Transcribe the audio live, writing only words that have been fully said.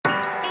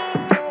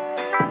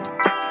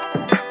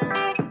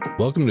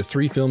Welcome to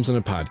Three Films and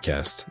a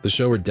Podcast, the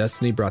show where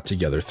Destiny brought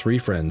together three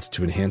friends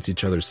to enhance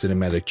each other's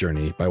cinematic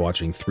journey by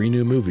watching three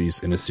new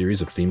movies in a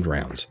series of themed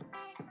rounds.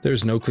 There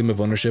is no claim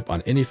of ownership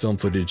on any film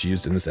footage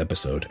used in this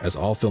episode, as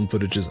all film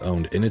footage is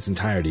owned in its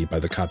entirety by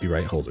the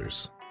copyright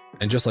holders.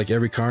 And just like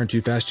every car in Too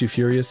Fast, Too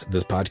Furious,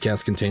 this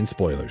podcast contains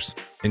spoilers.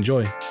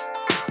 Enjoy!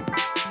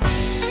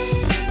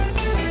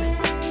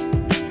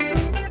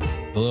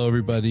 Hello,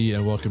 everybody,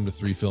 and welcome to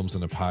Three Films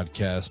and a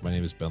Podcast. My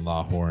name is Ben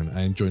Lawhorn.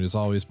 I am joined, as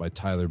always, by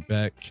Tyler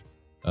Beck.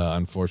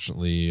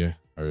 Unfortunately,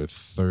 our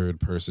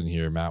third person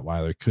here, Matt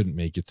Weiler, couldn't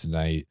make it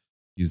tonight.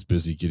 He's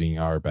busy getting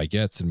our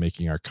baguettes and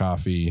making our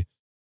coffee,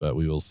 but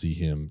we will see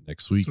him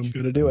next week. So I'm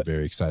going to do it.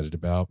 Very excited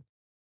about.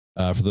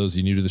 For those of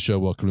you new to the show,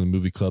 welcome to the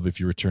Movie Club. If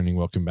you're returning,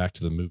 welcome back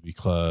to the Movie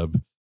Club.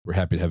 We're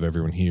happy to have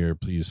everyone here.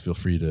 Please feel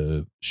free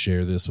to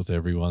share this with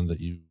everyone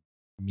that you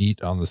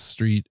meet on the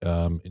street.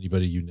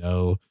 Anybody you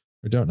know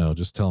or don't know,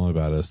 just tell them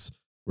about us.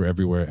 We're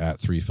everywhere at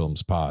Three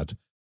Films Pod.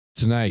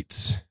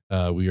 Tonight,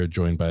 we are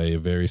joined by a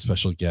very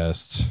special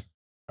guest,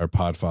 our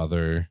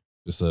podfather,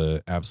 just an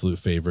absolute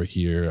favorite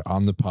here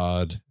on the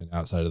pod and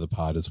outside of the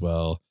pod as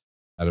well,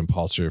 Adam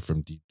Palcher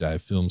from Deep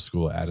Dive Film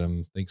School.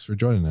 Adam, thanks for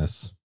joining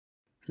us.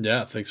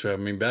 Yeah, thanks for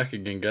having me back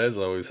again, guys.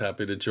 Always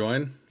happy to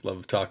join.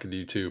 Love talking to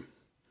you too.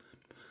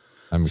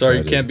 I'm sorry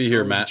excited. You can't be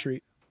here, Matt.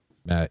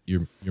 Matt,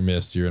 you're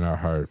missed. You're in our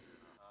heart.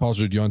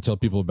 Palcher, do you want to tell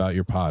people about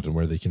your pod and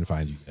where they can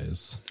find you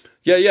guys?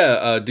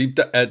 Yeah.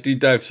 At Deep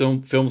Dive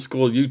Film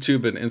School,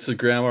 YouTube and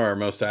Instagram are our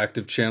most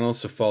active channels,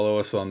 so follow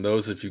us on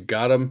those if you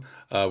got them.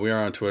 We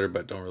are on Twitter,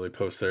 but don't really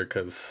post there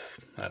because,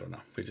 I don't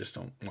know, we just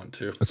don't want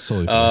to. That's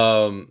totally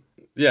fair.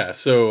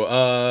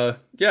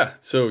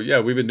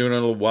 We've been doing it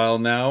a little while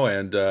now,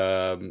 and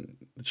the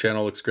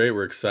channel looks great.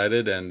 We're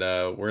excited, and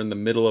we're in the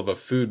middle of a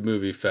food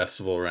movie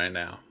festival right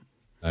now.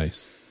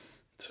 Nice.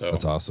 So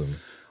that's awesome.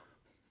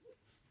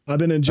 I've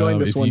been enjoying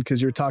this one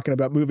because you're talking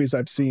about movies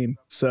I've seen.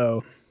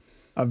 So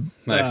I've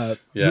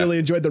really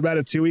enjoyed the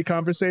Ratatouille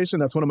conversation.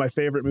 That's one of my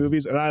favorite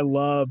movies, and I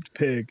loved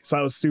Pig. So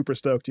I was super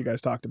stoked you guys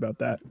talked about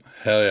that.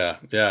 Hell yeah.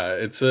 Yeah,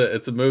 it's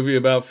a movie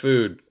about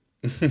food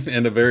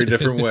in a very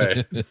different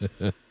way.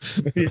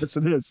 Yes,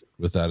 it is.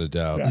 Without a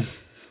doubt. Yeah.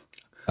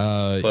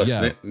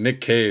 Plus,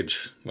 Nick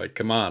Cage. Like,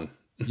 come on.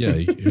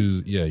 You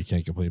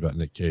can't complain about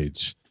Nick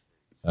Cage.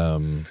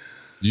 Did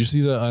you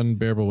see The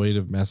Unbearable Weight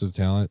of Massive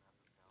Talent?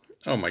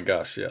 Oh my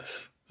gosh,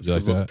 yes. You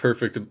like that?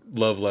 Perfect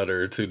love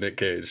letter to Nick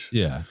Cage.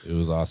 Yeah, it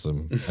was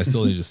awesome. I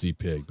still need to see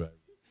Pig, but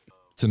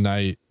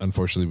tonight,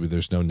 unfortunately,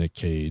 there's no Nick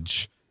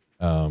Cage.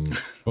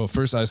 Well,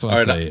 first, I just want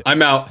to say...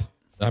 I'm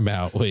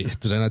out. Wait,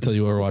 did I not tell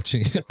you what we're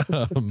watching?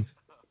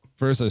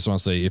 First, I just want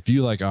to say, if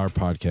you like our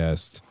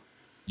podcast,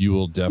 you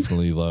will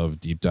definitely love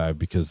Deep Dive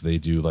because they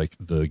do like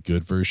the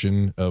good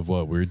version of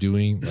what we're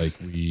doing. Like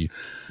we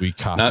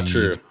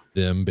copied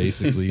them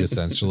basically,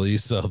 essentially.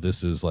 So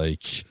this is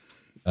like...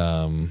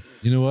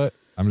 you know what?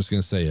 I'm just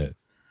gonna say it.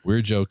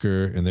 We're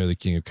Joker, and they're the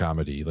king of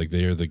comedy. Like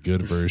they are the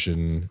good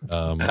version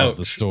of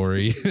the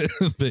story.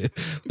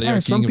 they are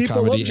king of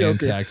comedy and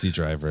Taxi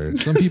Driver.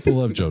 Some people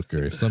love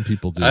Joker. Some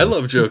people do. I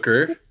love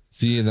Joker.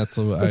 See, and that's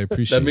what I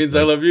appreciate. That means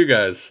I love you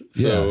guys.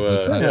 So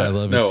I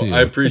love it too.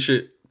 I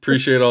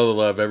appreciate all the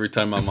love every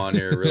time I'm on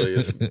here. It really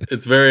is.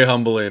 It's very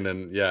humbling,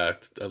 and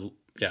love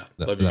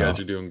you guys.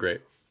 You're doing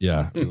great.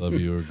 Yeah, I love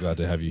you. We're glad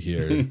to have you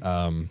here.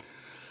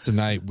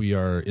 Tonight, we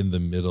are in the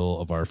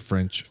middle of our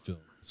French films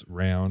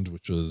round,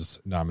 which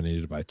was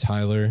nominated by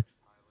Tyler,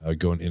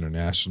 going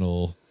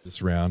international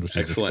this round, which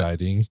is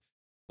exciting.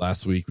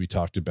 Last week, we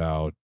talked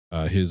about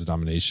his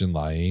nomination,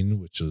 La Haine,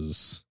 which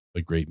was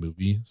a great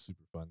movie.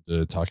 Super fun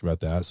to talk about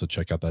that. So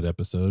check out that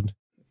episode.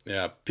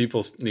 Yeah,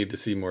 people need to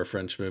see more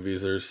French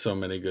movies. There's so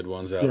many good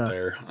ones out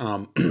there,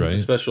 right?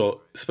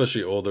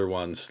 especially older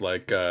ones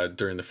like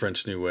during the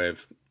French New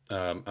Wave.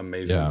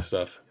 Amazing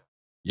stuff.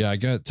 Yeah, I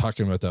got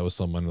talking about that with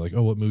someone like,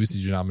 oh, what movies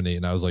did you nominate?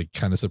 And I was like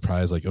kind of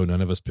surprised, like, oh,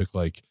 none of us picked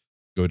like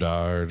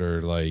Godard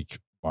or like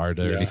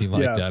Barda or anything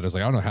like that. I was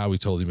like, I don't know how we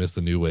totally missed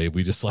the New Wave.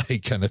 We just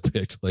like kind of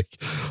picked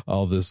like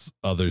all this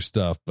other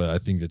stuff. But I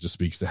think that just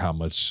speaks to how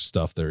much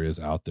stuff there is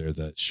out there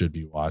that should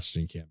be watched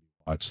and can't be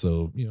watched.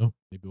 So, maybe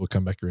we'll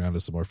come back around to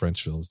some more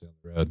French films down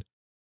the road.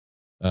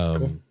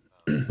 Cool.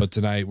 But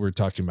tonight we're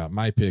talking about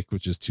my pick,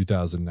 which is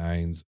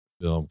 2009's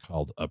film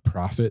called A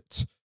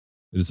Prophet.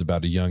 It is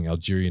about a young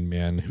Algerian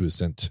man who is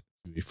sent to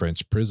a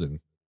French prison.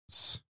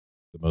 It's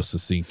the most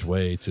succinct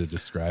way to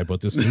describe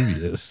what this movie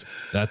is.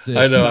 That's it.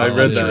 I know. I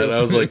read that. And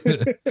I was like,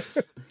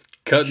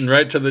 cutting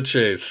right to the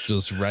chase.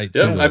 Just right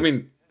to it. I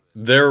mean,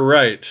 they're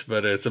right,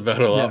 but it's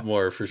about a lot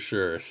more for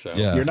sure. So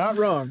You're not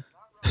wrong.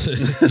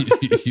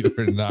 You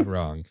are not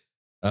wrong.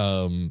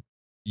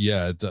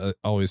 It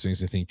always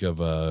makes me think of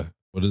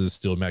what is it?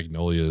 Steel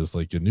Magnolias?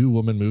 Like a new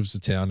woman moves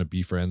to town and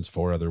befriends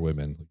 4 other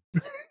women.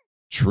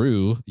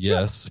 True,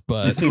 yes,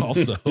 but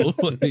also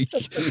like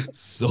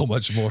so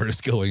much more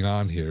is going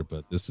on here.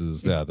 But this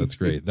is that's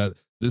great.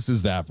 This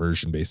is that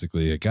version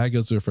basically. A guy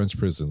goes to a French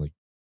prison. Like,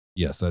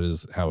 yes, that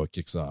is how it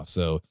kicks off.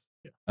 So,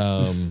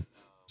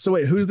 so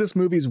wait, who's this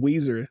movie's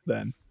Weezer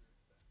then?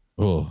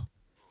 Oh,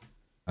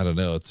 I don't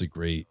know. It's a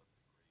great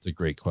It's a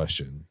great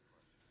question.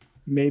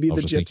 Maybe the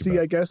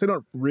Gypsy, I guess. They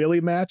don't really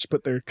match,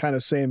 but they're kind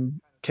of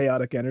same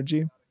chaotic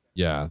energy.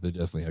 Yeah, they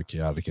definitely have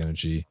chaotic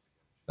energy.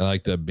 I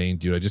like the main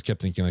dude. I just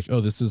kept thinking like,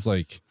 oh, this is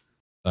like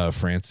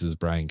France's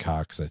Brian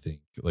Cox, I think.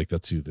 Like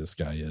that's who this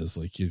guy is.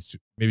 Like he's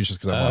maybe it's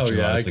just because I'm watching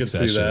a lot of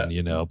Succession,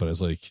 you know, but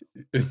it's like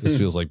this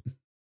feels like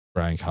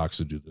Brian Cox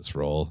would do this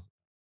role.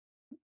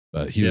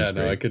 But he was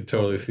great. I could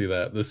totally see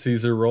that. The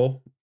Caesar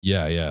role.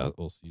 Yeah,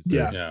 little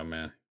Caesar. Yeah,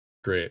 man.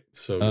 Great.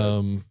 So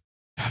good.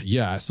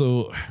 Yeah,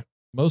 so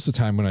most of the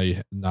time when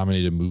I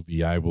nominate a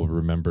movie, I will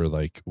remember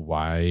like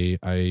why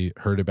I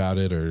heard about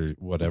it or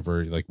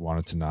whatever, like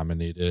wanted to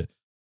nominate it.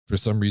 For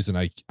some reason,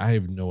 I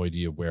have no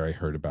idea where I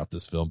heard about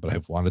this film, but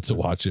I've wanted to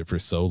watch it for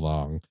so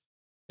long.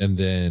 And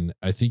then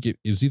I think it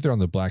was either on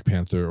the Black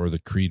Panther or the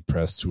Creed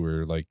press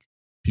tour. Like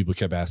people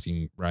kept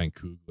asking Ryan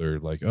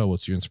Coogler, like, oh,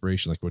 what's your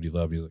inspiration? Like, what do you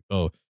love? He's like,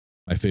 oh,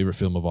 my favorite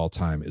film of all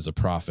time is A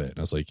Prophet. And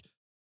I was like,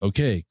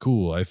 okay,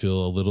 cool. I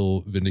feel a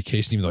little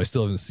vindication, even though I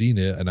still haven't seen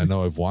it. And I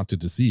know I've wanted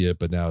to see it,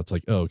 but now it's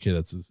like, oh, okay,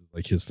 this is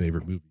like his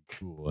favorite movie.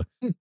 Cool.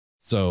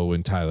 So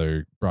when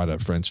Tyler brought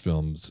up French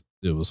films,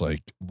 it was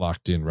like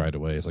locked in right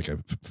away. It's like, I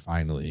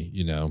finally,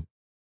 you know,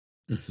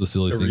 it's the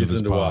silly thing of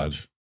this pod.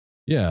 Watch.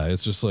 Yeah.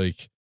 It's just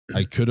like,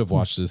 I could have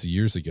watched this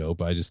years ago,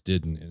 but I just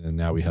didn't. And then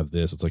now we have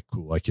this. It's like,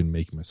 cool. I can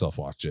make myself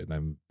watch it. And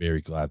I'm very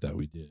glad that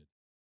we did.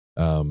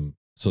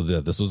 So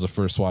this was the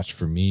first watch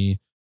for me.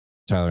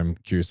 Tyler, I'm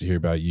curious to hear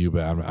about you,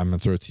 but I'm going to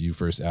throw it to you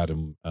first,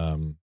 Adam.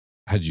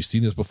 Had you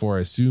seen this before?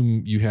 I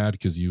assume you had,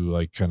 because you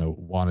like kind of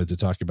wanted to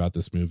talk about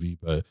this movie,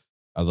 but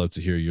I'd love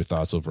to hear your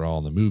thoughts overall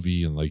on the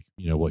movie and like,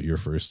 you know, what your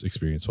first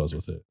experience was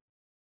with it.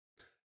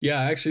 Yeah,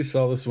 I actually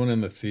saw this one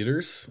in the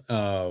theaters.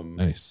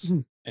 Nice.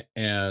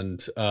 And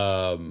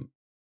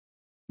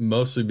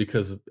mostly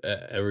because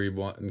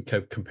everyone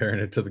kept comparing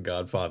it to The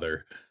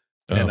Godfather.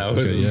 And I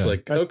was just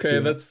like, okay,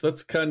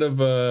 that's kind of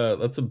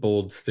that's a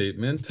bold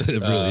statement.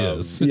 It really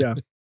is. Yeah.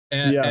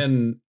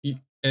 And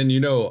you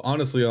know,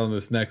 honestly, on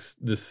this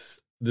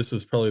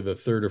is probably the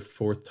third or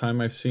fourth time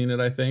I've seen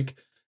it, I think.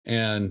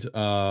 And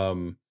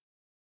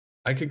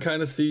I can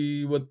kind of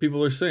see what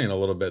people are saying a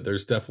little bit.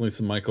 There's definitely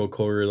some Michael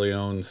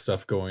Corleone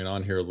stuff going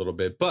on here a little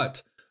bit,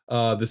 but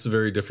this is a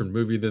very different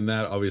movie than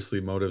that. Obviously,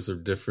 motives are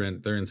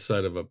different. They're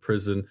inside of a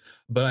prison,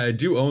 but I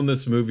do own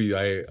this movie.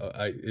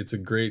 It's a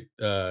great.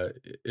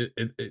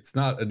 It's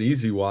not an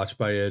easy watch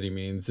by any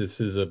means.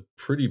 This is a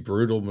pretty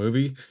brutal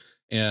movie,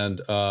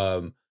 and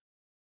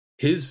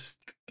his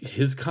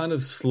kind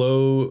of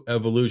slow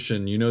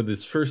evolution. You know,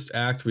 this first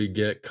act we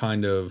get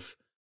kind of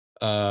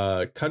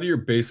your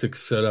basic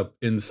setup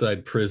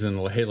inside prison.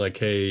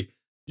 Hey,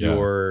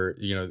 you're,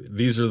 you know,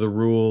 these are the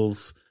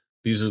rules.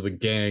 These are the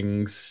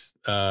gangs.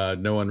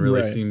 No one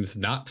really seems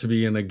not to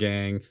be in a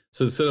gang.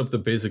 So set up the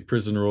basic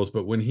prison rules.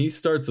 But when he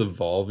starts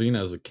evolving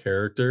as a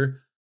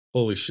character,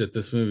 holy shit,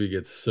 this movie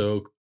gets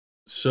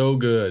so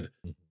good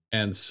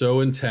and so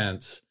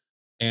intense.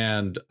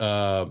 And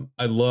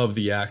I love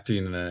the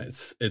acting in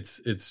it.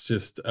 It's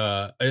just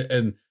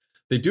and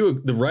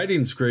the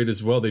writing's great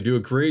as well. They do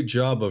a great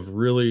job of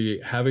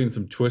really having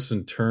some twists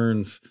and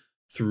turns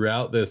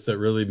throughout this that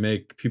really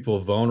make people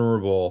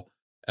vulnerable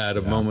at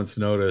a moment's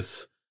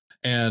notice.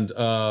 And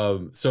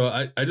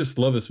so I just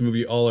love this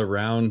movie all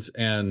around.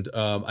 And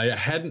I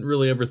hadn't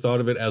really ever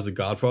thought of it as a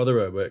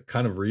Godfather, but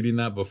kind of reading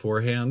that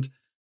beforehand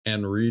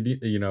and reading,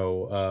 you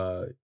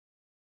know,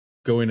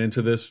 going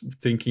into this,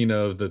 thinking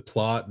of the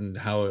plot and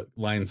how it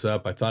lines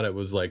up, I thought it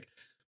was like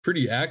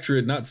pretty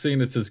accurate. Not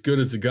saying it's as good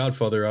as The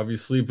Godfather,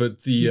 obviously,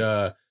 but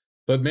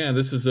but man,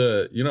 this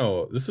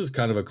is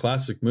kind of a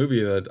classic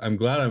movie that I'm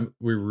glad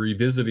we're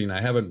revisiting.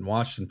 I haven't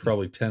watched in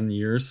probably 10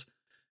 years.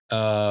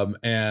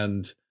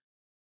 And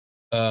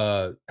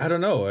I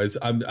don't know.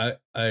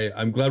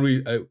 I'm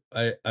glad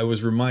I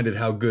was reminded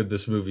how good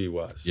this movie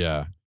was.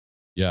 Yeah,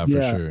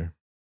 for sure.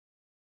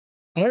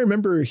 I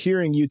remember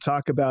hearing you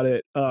talk about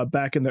it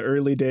back in the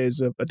early days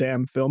of A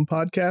Damn Film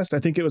Podcast. I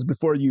think it was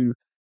before you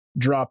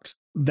dropped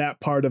that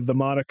part of the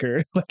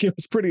moniker. Like it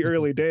was pretty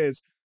early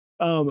days.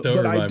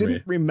 But I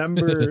didn't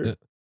remember.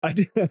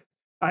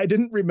 I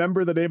didn't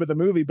remember the name of the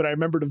movie, but I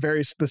remembered a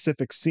very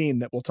specific scene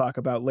that we'll talk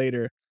about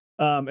later.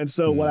 And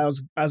so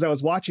as I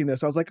was watching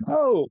this, I was like,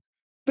 oh,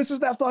 this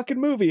is that fucking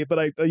movie. But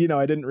I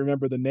didn't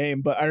remember the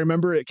name, but I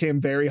remember it came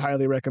very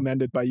highly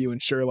recommended by you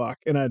and Sherlock.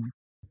 And I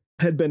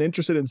had been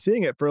interested in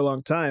seeing it for a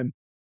long time.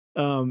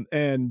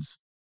 And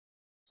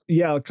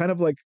yeah, kind of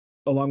like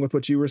along with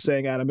what you were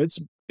saying, Adam,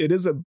 it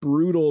is a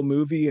brutal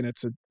movie and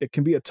it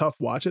can be a tough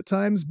watch at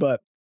times.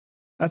 But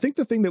I think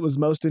the thing that was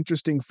most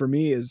interesting for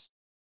me is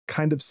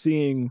kind of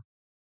seeing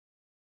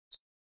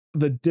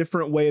the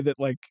different way that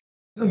like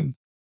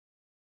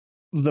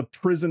the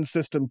prison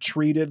system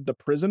treated the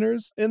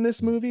prisoners in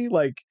this movie.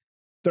 Like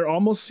there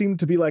almost seemed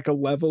to be like a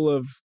level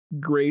of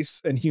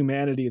grace and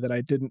humanity that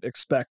I didn't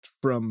expect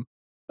from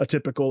a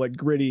typical like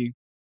gritty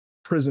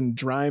prison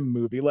drama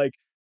movie. Like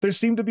there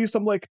seemed to be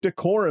some like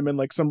decorum and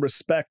like some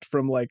respect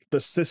from like the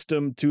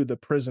system to the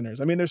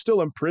prisoners. I mean, they're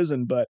still in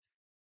prison, but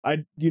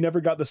you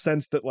never got the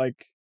sense that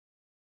like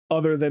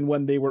other than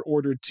when they were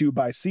ordered to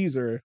by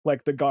Caesar.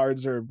 Like the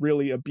guards are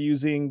really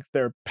abusing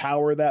their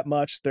power that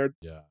much.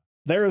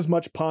 They're as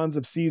much pawns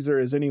of Caesar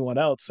as anyone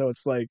else. So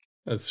it's like,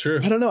 that's true.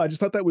 I don't know. I just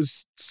thought that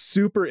was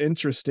super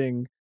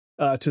interesting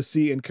to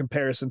see in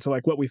comparison to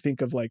like what we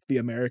think of like the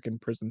American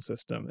prison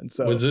system. And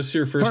so, was this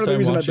your first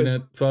time watching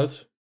it,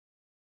 Fuzz?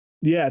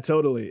 Yeah,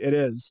 totally. It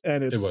is.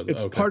 And it's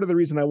okay. Part of the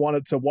reason I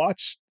wanted to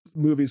watch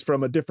movies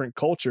from a different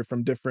culture,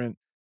 from different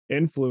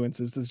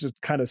influences, is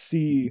just kind of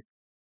see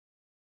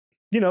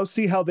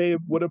how they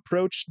would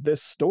approach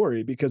this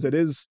story, because it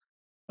is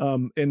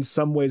in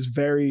some ways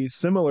very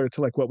similar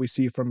to like what we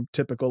see from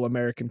typical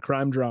American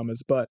crime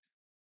dramas. But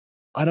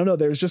I don't know,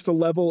 there's just a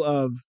level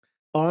of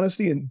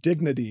honesty and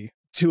dignity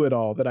to it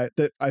all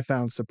that I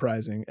found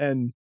surprising.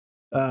 And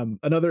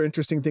another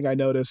interesting thing I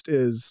noticed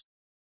is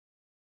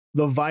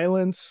the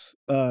violence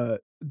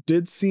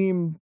did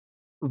seem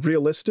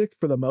realistic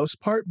for the most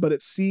part, but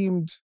it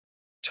seemed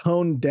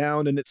toned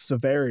down in its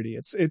severity.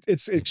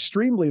 It's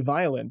extremely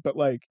violent, but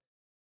like,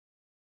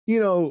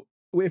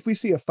 if we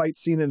see a fight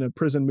scene in a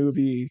prison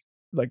movie,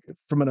 like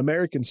from an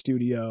American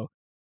studio,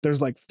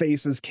 there's like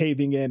faces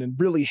caving in and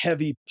really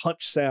heavy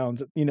punch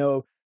sounds.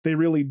 They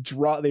really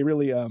dial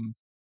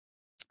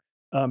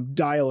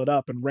it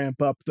up and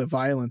ramp up the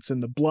violence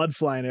and the blood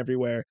flying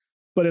everywhere.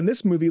 But in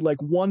this movie,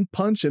 like one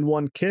punch and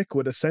one kick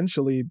would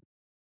essentially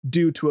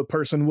do to a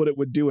person what it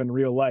would do in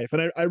real life.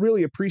 And I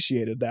really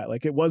appreciated that.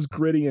 Like it was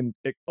gritty and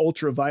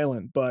ultra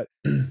violent, but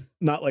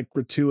not like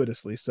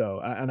gratuitously so.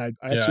 I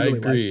actually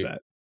really liked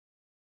that.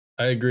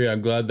 I agree.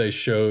 I'm glad they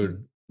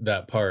showed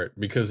that part,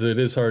 because it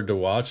is hard to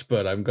watch,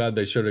 but I'm glad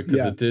they showed it,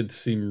 because it did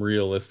seem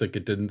realistic.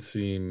 It didn't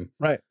seem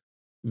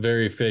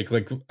very fake.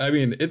 Like, I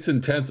mean, it's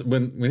intense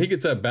when he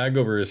gets that bag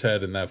over his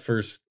head in that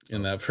first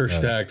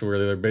act, where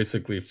they're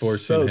basically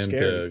forcing him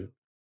to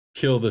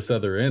kill this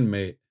other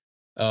inmate.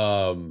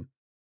 I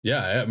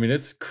mean,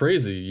 it's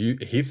crazy.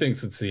 He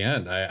thinks it's the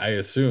end, I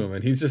assume,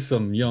 and he's just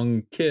some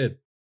young kid.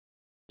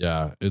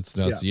 Yeah, it's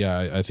nuts.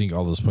 Yeah, I think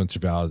all those points are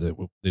valid.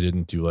 That they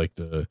didn't do like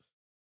the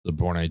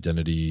Bourne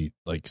Identity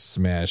like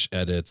smash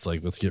edits,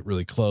 like let's get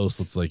really close.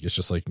 It's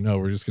just like, no,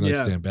 we're just gonna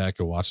stand back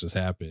and watch this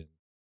happen.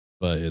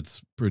 But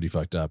it's pretty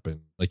fucked up.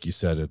 And like you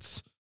said,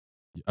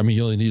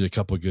 you only need a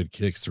couple of good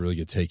kicks to really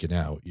get taken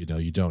out.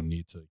 You don't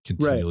need to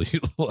continually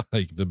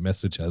like the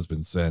message has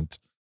been sent.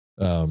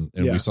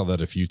 We saw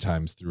that a few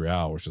times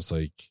throughout. We're just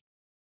like,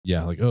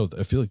 oh,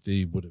 I feel like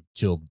they would have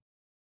killed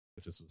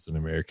if this was an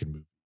American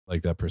movie.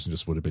 Like that person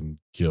just would have been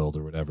killed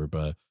or whatever.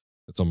 But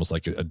it's almost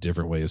like a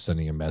different way of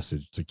sending a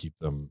message to keep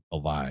them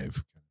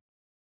alive.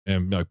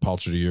 And like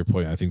Palter, to your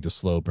point, I think the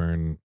slow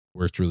burn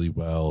worked really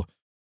well.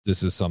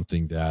 This is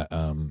something that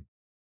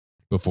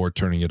before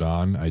turning it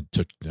on, I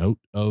took note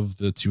of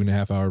the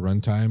 2.5 hour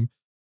runtime,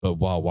 but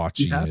while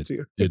watching it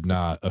did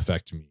not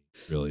affect me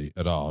really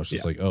at all. It's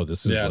just like, oh,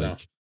 this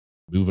is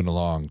moving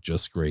along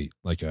just great.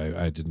 Like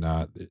I did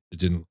not, it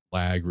didn't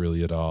lag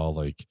really at all.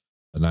 Like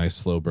a nice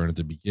slow burn at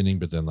the beginning,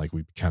 but then like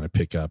we kind of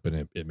pick up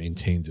and it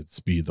maintains its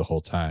speed the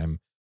whole time.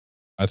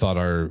 I thought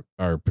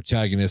our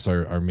protagonist,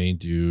 our main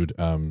dude,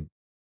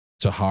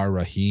 Tahar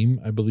Rahim,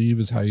 I believe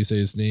is how you say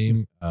his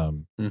name.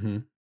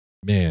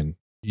 Man,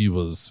 he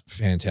was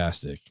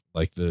fantastic.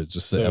 Like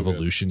the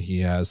evolution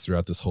he has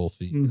throughout this whole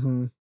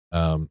thing.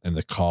 And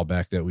the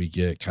callback that we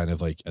get kind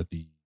of like at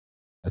the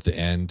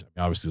end. I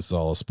mean, obviously this is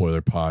all a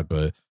spoiler pod,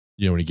 but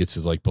when he gets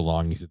his like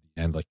belongings at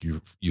the end, like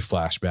you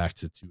flash back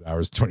to 2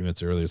 hours, 20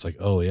 minutes earlier. It's like,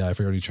 oh yeah, I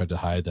forgot he tried to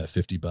hide that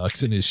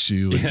 $50 in his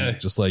shoe. And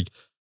just like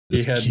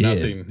this he had kid,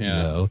 nothing.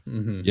 Yeah.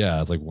 Yeah.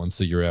 It's like one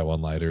cigarette,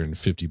 one lighter, and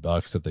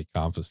 $50 that they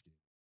confiscate.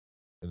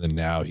 And then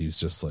now he's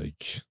just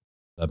like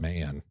the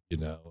man,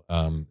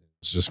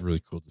 it's just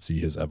really cool to see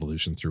his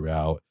evolution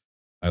throughout.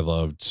 I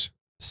loved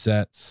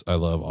sets. I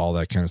love all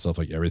that kind of stuff.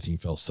 Like everything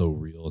felt so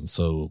real and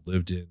so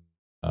lived in,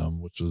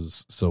 which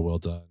was so well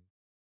done.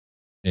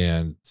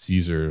 And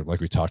Caesar, like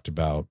we talked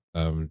about,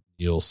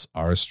 Niels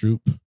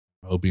Arestrup. I'm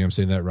hoping I'm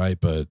saying that right,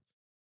 but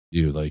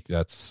dude, like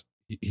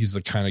he's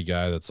the kind of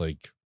guy that's like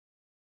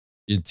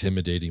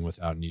intimidating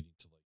without needing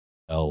to like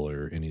yell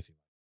or anything.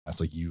 That's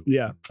like you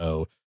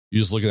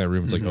just look at that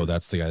room. It's like, oh,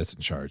 that's the guy that's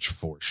in charge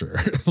for sure.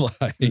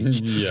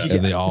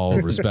 And they all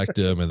respect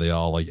him, and they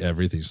all like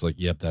everything's just like,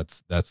 yep,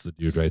 that's the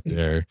dude right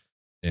there.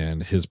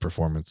 And his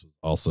performance was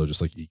also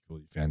just like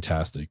equally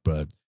fantastic.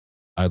 But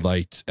I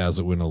liked as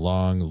it went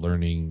along,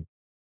 learning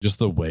just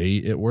the way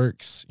it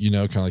works, kind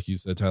of like you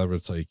said, Tyler, but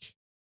it's like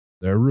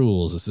there are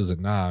rules. This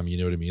isn't Nam, you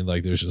know what I mean?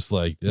 Like there's just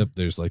like,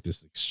 there's like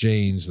this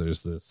exchange,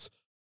 there's this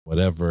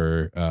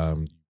whatever,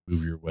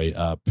 move your way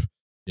up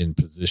in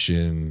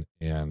position,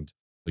 and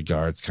the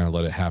guards kind of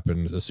let it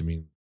happen,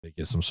 assuming they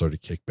get some sort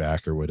of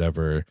kickback or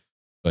whatever.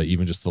 But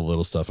even just the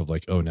little stuff of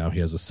like, oh, now he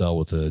has a cell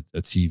with a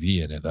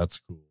TV in it. That's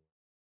cool.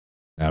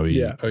 Now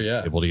he's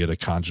able to get a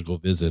conjugal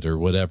visit or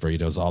whatever.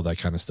 It's all that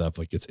kind of stuff.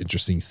 Like it's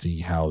interesting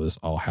seeing how this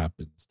all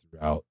happens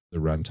throughout the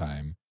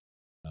runtime.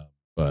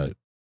 But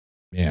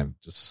man,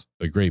 just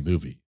a great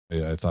movie.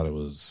 I thought it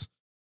was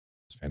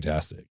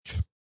fantastic.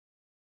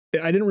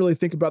 I didn't really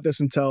think about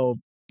this until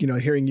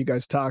hearing you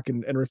guys talk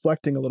and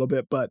reflecting a little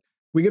bit, but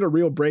we get a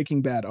real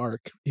Breaking Bad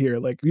arc here.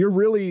 Like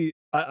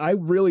I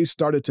really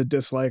started to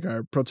dislike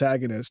our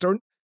protagonist, or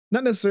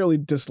not necessarily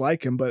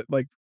dislike him, but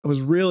like I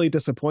was really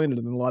disappointed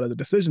in a lot of the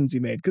decisions he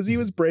made because he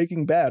was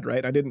Breaking Bad,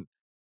 right? I didn't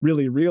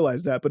really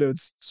realize that, but it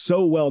was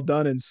so well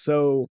done and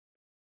so,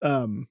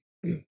 I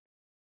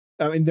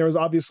mean, there was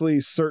obviously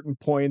certain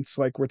points,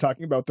 like we're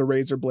talking about the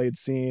razor blade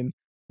scene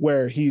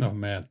where he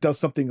does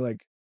something like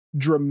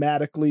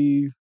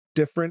dramatically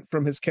different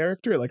from his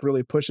character, like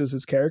really pushes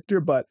his character.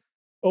 But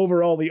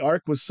overall, the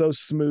arc was so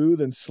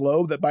smooth and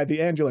slow that by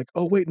the end, you're like,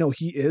 oh, wait, no,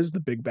 he is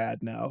the big bad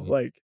now.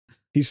 Like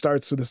he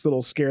starts with this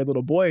little scared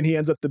little boy and he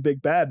ends up the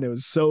big bad. And it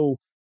was so,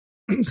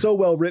 so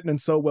well written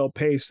and so well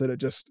paced that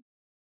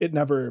it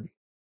never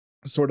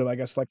sort of, I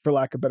guess, like for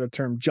lack of a better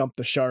term, jumped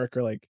the shark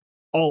or like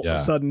all of a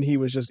sudden he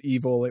was just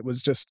evil. It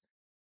was just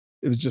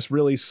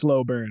really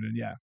slow burn.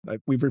 And like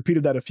we've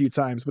repeated that a few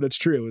times, but it's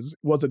true. It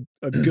was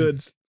a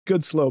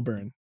good slow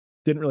burn.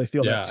 Didn't really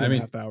feel that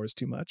 2.5 hours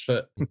too much.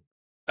 But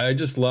I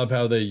just love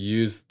how they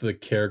used the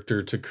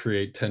character to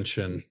create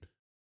tension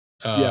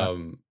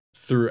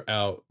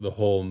throughout the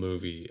whole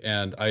movie.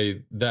 And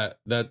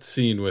that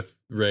scene with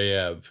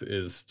Rayeb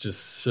is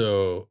just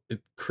so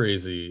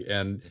crazy.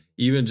 And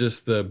even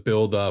just the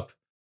build up,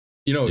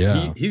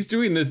 he's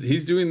doing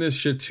this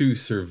shit to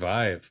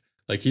survive.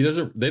 Like they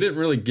didn't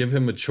really give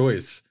him a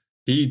choice.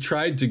 He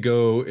tried to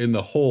go in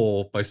the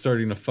hole by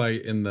starting a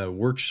fight in the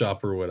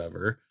workshop or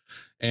whatever.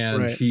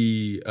 And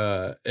he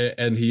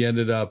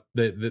ended up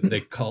they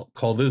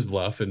called his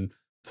bluff and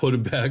put a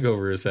bag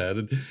over his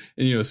head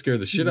and scared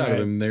the shit out of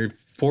him. They're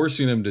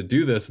forcing him to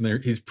do this,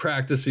 and he's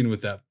practicing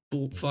with that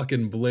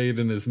fucking blade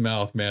in his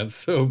mouth, man.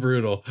 So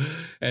brutal.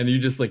 And you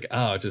just like,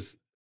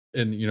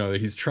 and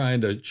he's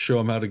trying to show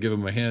him how to give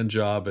him a hand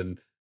job and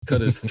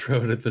cut his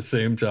throat at the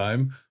same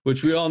time,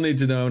 which we all need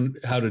to know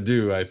how to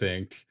do, I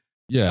think.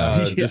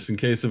 Just in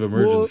case of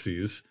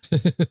emergencies.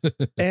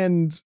 Well,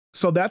 and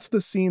so that's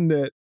the scene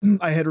that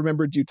I had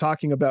remembered you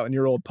talking about in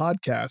your old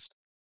podcast.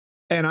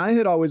 And I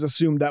had always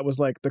assumed that was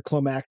like the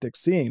climactic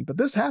scene, but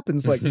this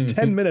happens like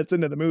 10 minutes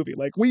into the movie.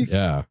 Like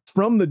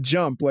from the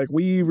jump, like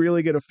we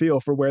really get a feel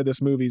for where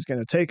this movie is going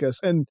to take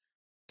us. And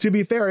to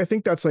be fair, I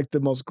think that's like the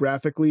most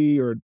graphically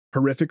or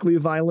horrifically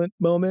violent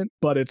moment,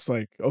 but it's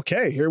like,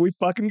 okay, here we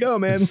fucking go,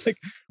 man. Like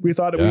we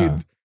thought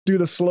we'd do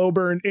the slow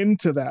burn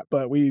into that,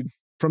 but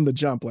from the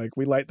jump, like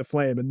we light the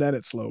flame and then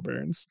it slow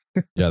burns.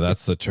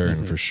 That's the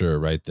turn for sure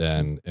right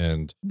then.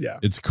 And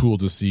it's cool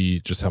to see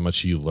just how much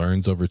he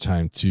learns over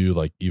time too.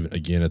 Like even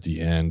again at the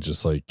end,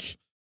 just like,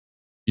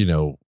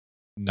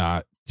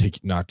 not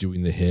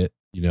doing the hit,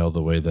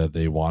 the way that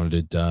they wanted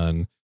it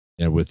done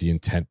and with the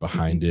intent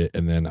behind it.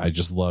 And then I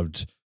just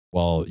loved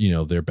while,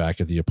 they're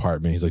back at the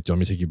apartment. He's like, do you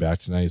want me to take you back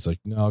tonight? He's like,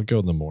 no, I'll go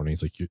in the morning.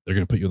 He's like, they're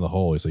going to put you in the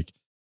hole. He's like,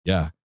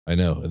 yeah, I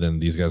know. And then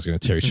these guys are going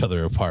to tear each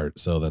other apart.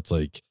 So that's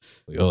like,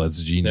 oh,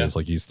 that's genius.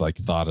 Like he's like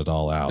thought it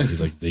all out.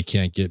 He's like, they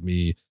can't get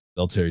me.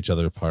 They'll tear each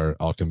other apart.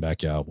 I'll come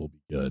back out. We'll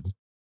be good.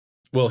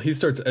 Well, he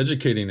starts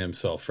educating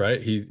himself,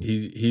 right?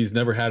 He's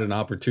never had an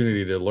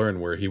opportunity to learn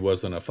where he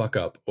wasn't a fuck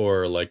up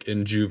or like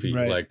in juvie.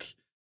 Right. Like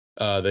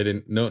they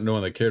didn't, no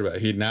one that cared about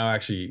it. He now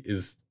actually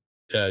is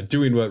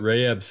doing what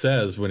Rayeb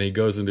says when he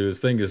goes into his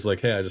thing is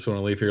like, hey, I just want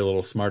to leave here a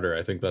little smarter.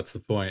 I think that's the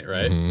point,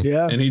 right? Mm-hmm.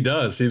 Yeah. And he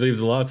does. He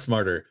leaves a lot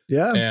smarter.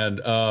 Yeah. And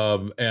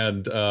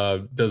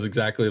does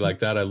exactly like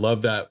that. I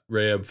love that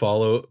Rayeb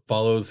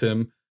follows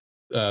him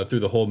through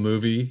the whole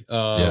movie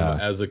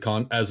as a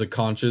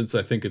conscience.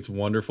 I think it's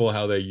wonderful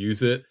how they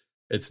use it.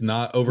 It's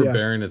not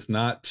overbearing. It's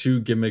not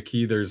too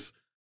gimmicky. There's,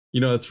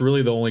 it's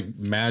really the only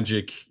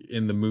magic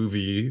in the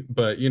movie.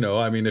 But,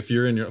 I mean, if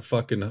you're in your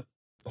fucking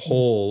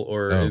hole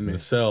or in the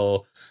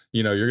cell,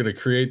 you're going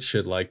to create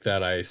shit like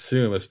that, I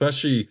assume,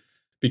 especially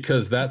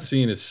because that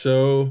scene is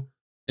so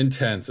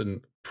intense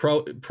and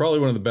probably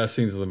one of the best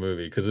scenes of the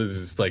movie because it's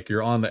just like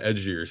you're on the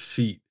edge of your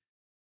seat.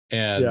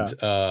 And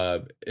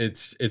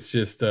it's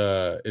just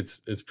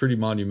it's pretty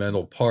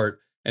monumental part,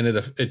 and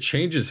it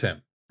changes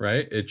him,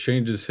 right? It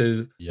changes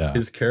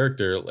his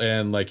character,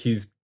 and like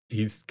he's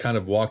kind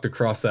of walked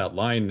across that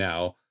line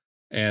now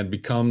and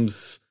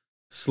becomes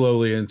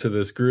slowly into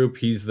this group.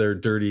 He's their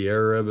dirty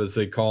Arab, as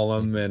they call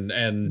him,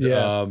 and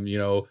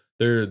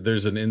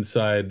there's an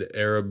inside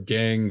Arab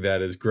gang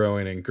that is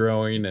growing and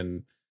growing,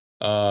 and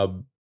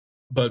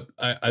but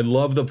I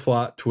love the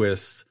plot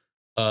twists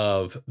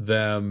of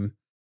them.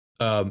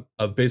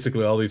 Of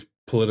basically all these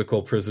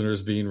political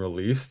prisoners being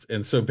released.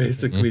 And so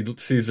basically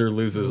Caesar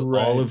loses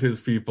all of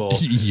his people.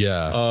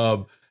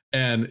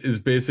 And is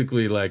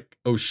basically like,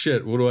 oh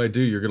shit, what do I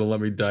do? You're going to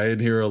let me die in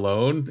here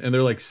alone? And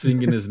they're like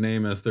singing his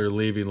name as they're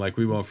leaving. Like,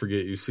 we won't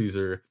forget you,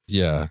 Caesar.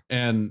 Yeah.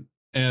 And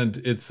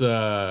it's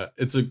a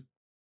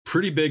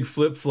pretty big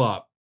flip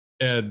flop,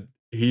 and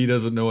he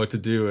doesn't know what to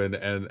do.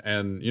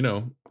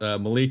 And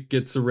Malik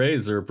gets a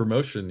raise or a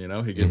promotion,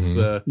 he gets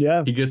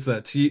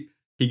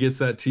he gets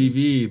that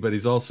TV, but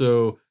he's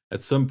also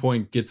at some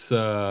point gets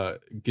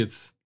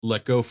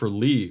let go for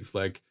leave.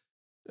 Like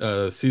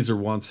Caesar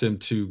wants him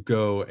to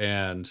go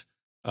and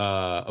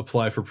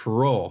apply for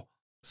parole.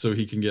 so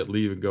he can get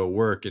leave and go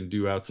work and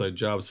do outside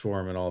jobs for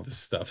him and all this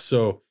stuff.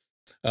 So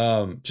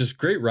just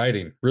great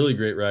writing, really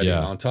great writing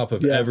on top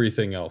of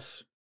everything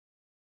else.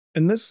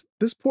 And this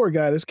poor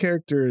guy, this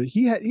character,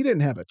 he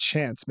didn't have a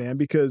chance, man,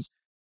 because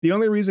the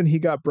only reason he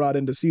got brought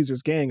into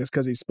Caesar's gang is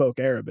because he spoke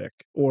Arabic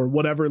or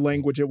whatever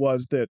language it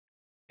was that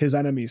his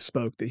enemies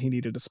spoke that he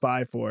needed to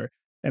spy for.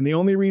 And the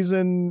only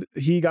reason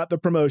he got the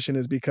promotion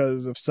is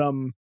because of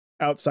some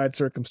outside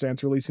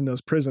circumstance releasing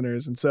those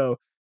prisoners. And so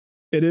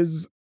it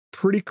is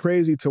pretty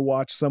crazy to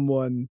watch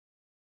someone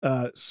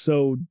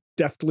so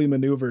deftly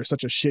maneuver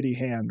such a shitty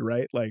hand,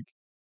 right? Like,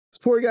 this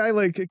poor guy,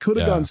 like, it could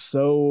have gone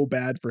so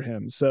bad for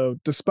him. So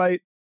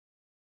despite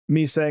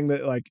me saying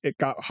that, like, it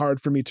got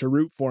hard for me to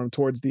root for him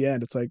towards the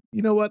end, it's like,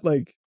 you know what?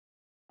 Like,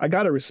 I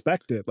got to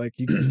respect it. Like,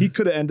 he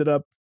could have ended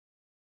up,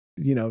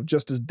 you know,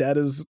 just as dead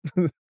as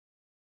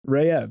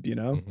Rayeb, you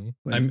know? Mm-hmm.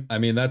 Like, I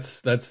mean,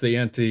 that's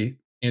the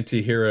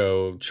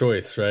anti-hero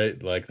choice,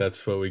 right? Like,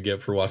 that's what we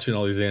get for watching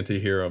all these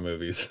anti-hero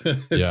movies.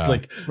 It's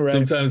like,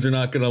 sometimes you're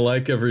not going to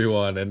like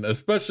everyone. And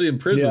especially in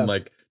prison,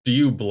 like, do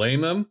you blame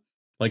them?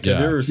 Like,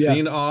 have you ever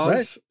seen Oz?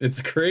 Right. It's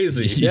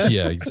crazy.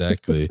 Yeah,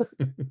 exactly.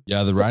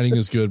 Yeah, the writing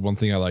is good. One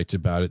thing I liked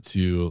about it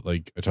too,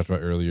 like I talked about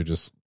earlier,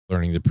 just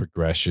learning the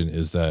progression,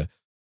 is that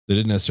they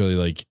didn't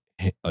necessarily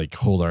like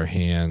hold our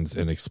hands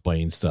and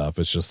explain stuff.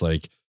 It's just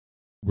like,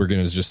 we're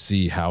going to just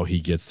see how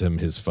he gets him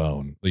his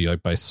phone,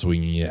 like by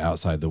swinging it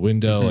outside the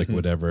window, like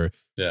whatever.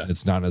 Yeah. And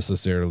it's not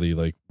necessarily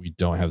like we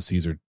don't have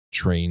Caesar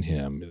train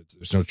him.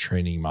 There's no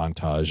training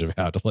montage of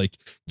how to like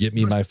get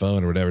me my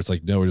phone or whatever. It's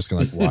like, no, we're just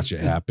gonna like watch it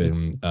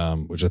happen,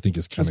 which I think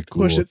is kind of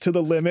cool. Push it to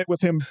the limit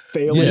with him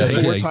failing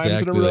 4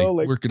 times in a row,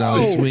 like working on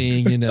a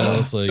swing, you know.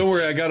 It's like, don't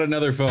worry, I got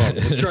another phone.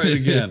 Let's try it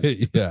again.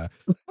 Yeah,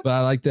 but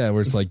I like that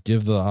where it's like,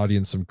 give the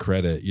audience some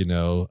credit, you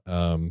know.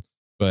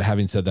 But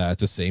having said that, at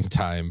the same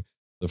time,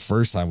 the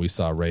first time we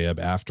saw Rayeb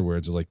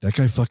afterwards, was like, that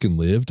guy fucking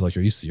lived? Like, are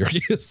you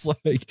serious?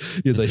 Like,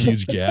 he had that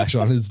huge gash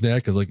on his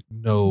neck. I was like,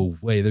 no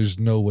way. There's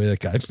no way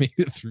that guy made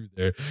it through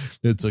there.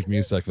 It took me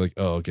a second, like,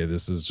 oh, okay,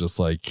 this is just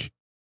like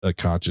a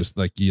conscious,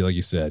 like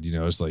you said, you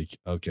know, it's like,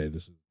 okay,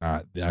 this is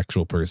not the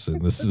actual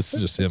person. This is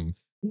just him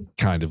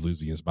kind of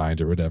losing his mind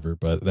or whatever.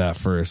 But that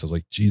first, I was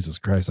like, Jesus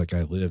Christ, that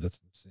guy lived.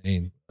 That's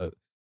insane.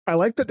 I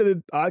like that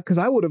because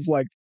I would have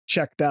like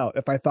checked out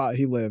if I thought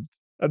he lived.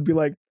 I'd be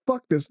like,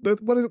 fuck this.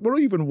 What are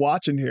we even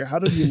watching here? How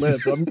did he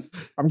live?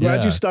 I'm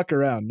glad you stuck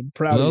around. I'm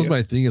proud of you. That was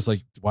my thing. Is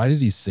like, why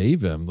did he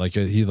save him? Like,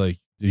 did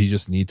he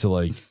just need to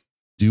like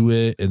do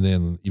it? And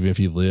then even if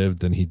he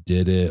lived, then he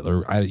did it.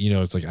 Or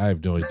it's like, I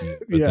have no idea.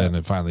 But then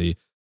it finally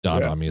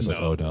dawned on me. It's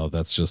like, oh no,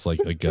 that's just like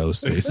a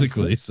ghost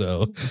basically.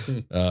 So,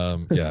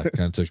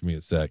 kind of took me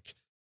a sec.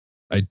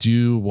 I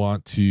do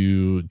want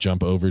to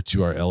jump over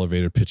to our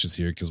elevator pitches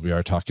here because we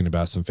are talking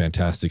about some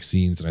fantastic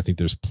scenes. And I think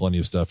there's plenty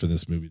of stuff in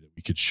this movie that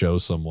we could show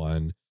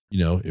someone, you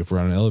know, if we're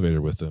on an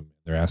elevator with them,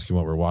 they're asking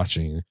what we're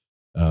watching,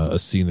 a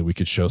scene that we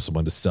could show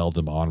someone to sell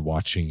them on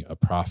watching A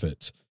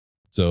Prophet.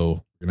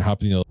 So we're going to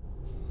hop in the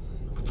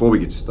elevator. Before we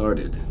get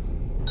started,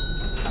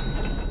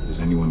 does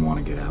anyone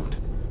want to get out?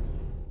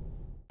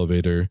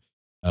 Elevator.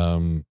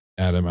 Adam,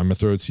 I'm going to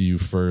throw it to you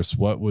first.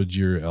 What would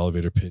your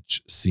elevator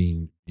pitch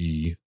scene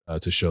be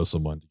to show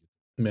someone?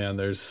 Man,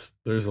 there's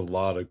a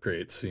lot of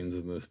great scenes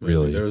in this movie.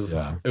 Really?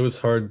 It was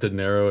hard to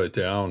narrow it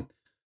down.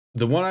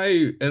 The one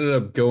I ended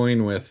up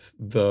going with,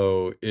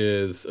 though,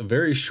 is a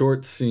very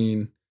short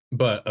scene,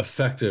 but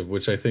effective,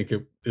 which I think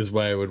is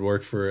why it would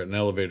work for an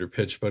elevator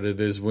pitch. But it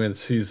is when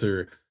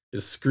Caesar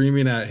is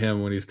screaming at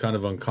him when he's kind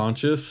of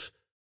unconscious.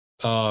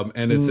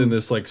 And it's in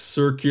this like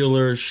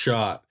circular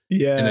shot.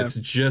 Yeah. And it's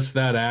just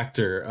that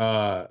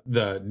actor,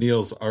 the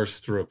Niels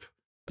Arstrup,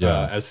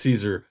 as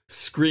Caesar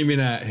screaming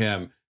at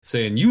him,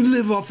 saying, "You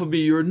live off of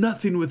me. You're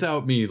nothing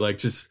without me."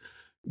 Like but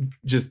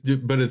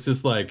it's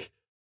just like,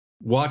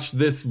 watch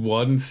this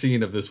one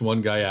scene of this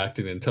one guy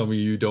acting and tell me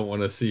you don't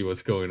want to see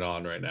what's going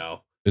on right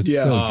now. It's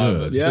so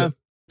good. Yeah.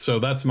 So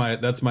that's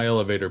my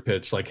elevator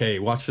pitch. Like, hey,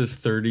 watch this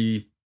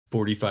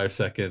 45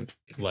 second,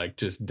 like,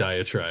 just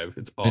diatribe.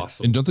 It's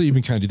awesome. And don't they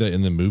even kind of do that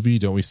in the movie?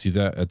 Don't we see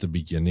that at the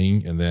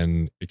beginning? And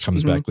then it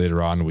comes back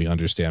later on and we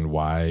understand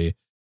why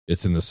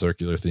it's in the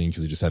circular thing,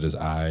 because he just had his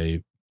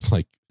eye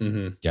like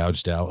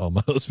gouged out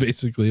almost,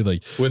 basically,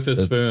 like with a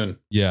spoon.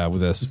 Yeah,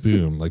 with a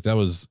spoon. Like it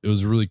was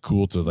really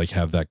cool to like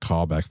have that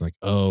callback. Like,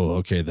 oh,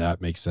 okay,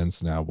 that makes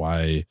sense now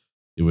why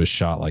it was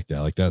shot like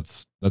that. Like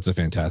that's a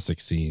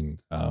fantastic scene.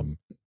 So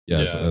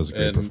that was a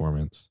great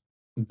performance.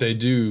 They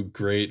do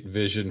great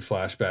vision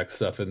flashback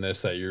stuff in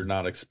this that you're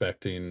not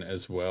expecting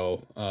as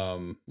well,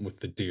 with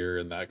the deer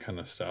and that kind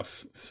of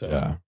stuff. So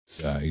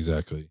yeah,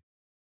 exactly.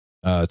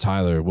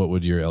 Tyler, what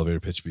would your elevator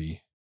pitch be?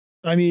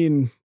 I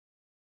mean,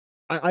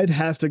 I'd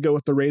have to go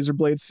with the razor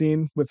blade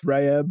scene with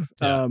Rayeb.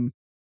 Yeah.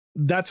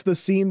 That's the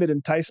scene that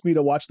enticed me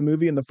to watch the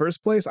movie in the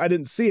first place. I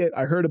didn't see it.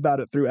 I heard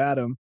about it through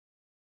Adam,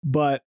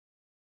 but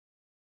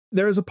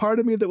there is a part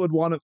of me that would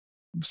want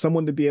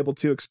someone to be able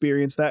to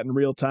experience that in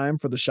real time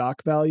for the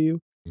shock value.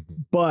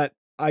 But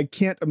I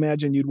can't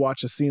imagine you'd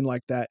watch a scene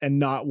like that and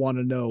not want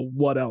to know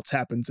what else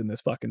happens in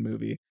this fucking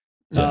movie.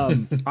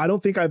 I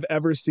don't think I've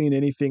ever seen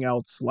anything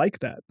else like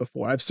that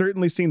before. I've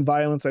certainly seen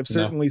violence. I've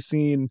certainly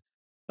seen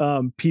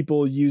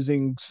people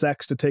using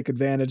sex to take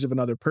advantage of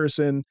another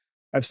person.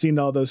 I've seen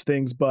all those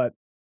things, but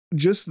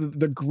just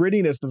the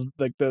grittiness,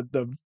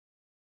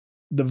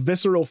 the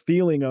visceral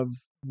feeling of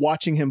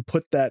watching him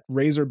put that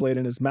razor blade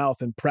in his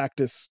mouth and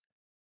practice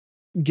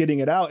getting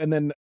it out,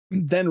 and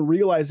then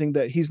realizing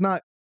that he's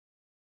not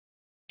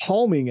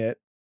palming it,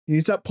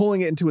 he's not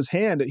pulling it into his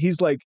hand,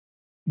 he's like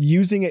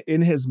using it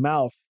in his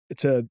mouth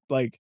to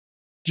like,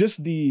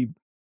 just the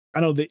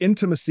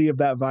intimacy of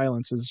that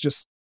violence is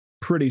just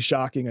pretty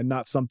shocking and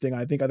not something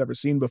I think I've ever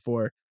seen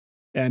before.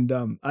 And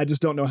I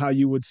just don't know how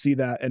you would see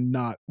that and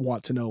not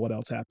want to know what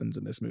else happens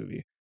in this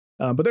movie.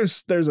 But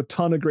there's a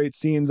ton of great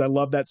scenes. I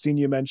love that scene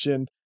you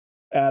mentioned,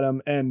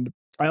 Adam. And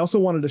I also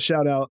wanted to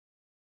shout out,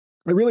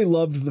 I really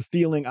loved the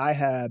feeling I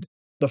had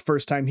the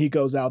first time he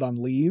goes out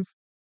on leave.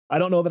 I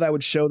don't know that I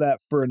would show that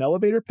for an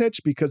elevator pitch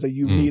because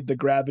you need the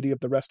gravity of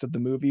the rest of the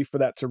movie for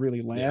that to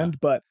really land.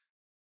 But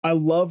I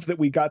love that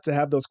we got to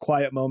have those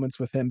quiet moments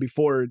with him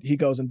before he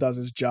goes and does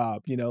his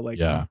job. You know, like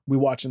we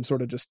watch him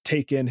sort of just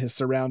take in his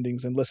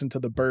surroundings and listen to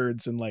the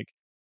birds and like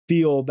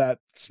feel that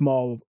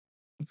small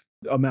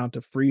amount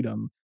of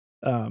freedom.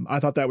 I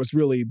thought that was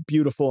really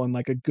beautiful and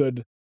like a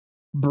good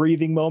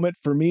breathing moment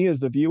for me as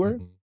the viewer.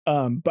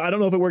 But I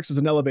don't know if it works as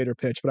an elevator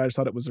pitch, but I just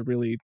thought it was a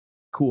really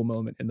cool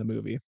moment in the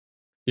movie.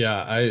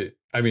 Yeah,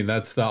 I mean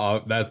that's the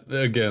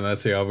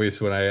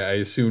obvious one. I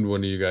assumed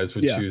one of you guys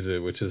would choose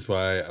it, which is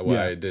why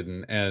I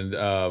didn't. And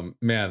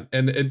man,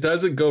 and it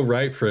doesn't go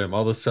right for him.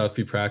 All the stuff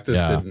he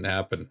practiced didn't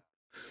happen.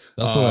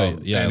 That's why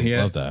I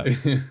love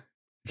that.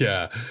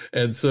 Yeah,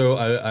 and so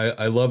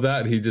I love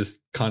that. He just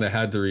kind of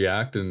had to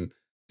react and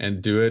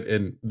do it,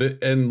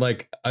 and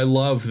like I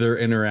love their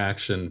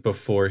interaction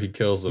before he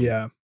kills him.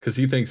 Yeah, because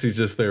he thinks he's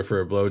just there for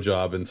a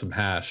blowjob and some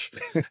hash,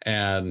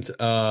 and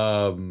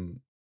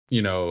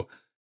you know.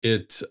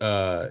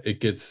 It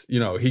gets, you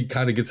know, he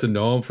kind of gets to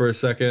know him for a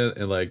second,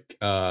 and like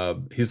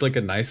he's like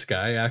a nice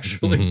guy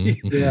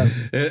actually.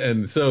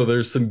 And so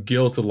there's some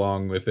guilt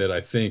along with it, I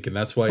think, and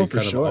that's why he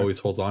kind of always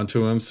holds on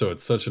to him. So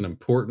it's such an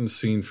important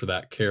scene for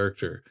that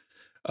character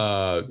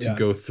to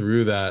go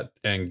through that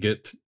and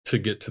get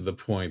to the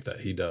point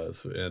that he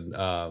does. And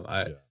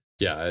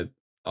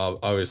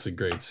obviously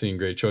great scene,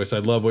 great choice. I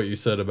love what you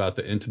said about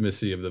the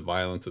intimacy of the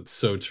violence. It's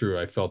so true.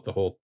 I felt the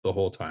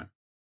whole time.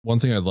 One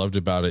thing I loved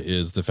about it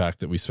is the fact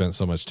that we spent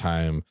so much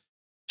time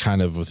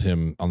kind of with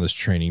him on this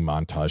training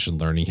montage and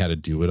learning how to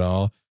do it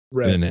all.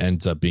 Right. And it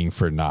ends up being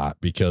for naught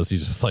because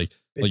he's just like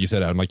you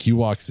said, Adam, like he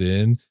walks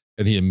in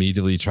and he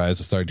immediately tries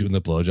to start doing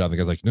the blowjob. The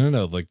guy's like, no,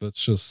 like,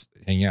 let's just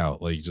hang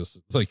out. Like, just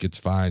like, it's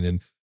fine.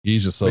 And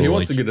he's just so he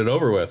wants to get it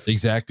over with.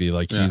 Exactly.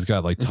 Like he's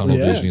got like tunnel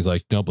vision. He's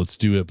like, nope, let's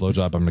do it.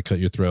 Blowjob. I'm going to cut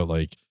your throat.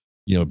 Like,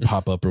 you know,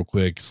 pop up real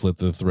quick, slit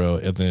the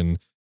throat. And then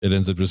it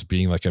ends up just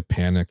being like a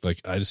panic, like,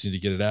 I just need to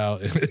get it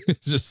out. And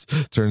it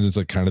just turns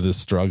into kind of this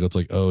struggle. It's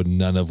like, oh,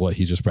 none of what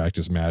he just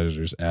practiced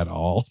matters at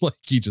all. Like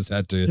he just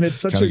had to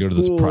kind of go to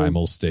this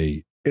primal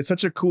state. It's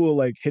such a cool,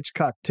 like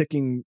Hitchcock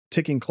ticking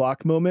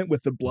clock moment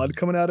with the blood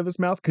coming out of his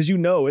mouth. Cause you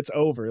know, it's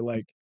over.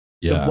 Like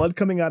the blood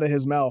coming out of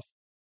his mouth,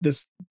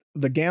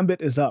 the gambit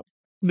is up.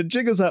 The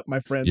jig is up, my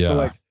friend. So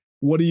like,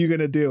 what are you going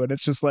to do? And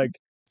it's just like,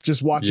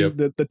 just watching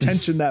the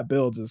tension that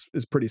builds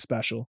is pretty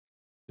special.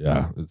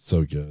 Yeah. It's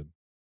so good.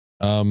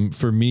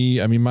 For me,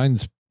 I mean,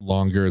 mine's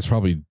longer. It's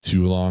probably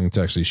too long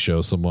to actually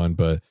show someone,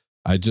 but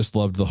I just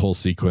loved the whole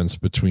sequence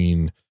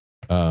between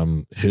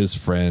his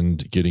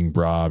friend getting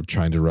robbed,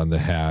 trying to run the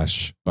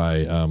hash by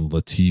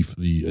Latif,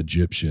 the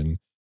Egyptian,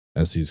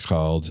 as he's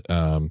called.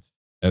 And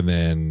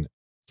then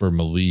for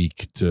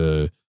Malik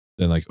to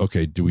then like,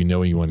 okay, do we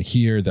know anyone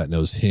here that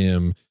knows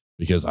him?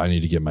 Because I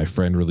need to get my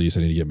friend released.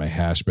 I need to get my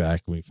hash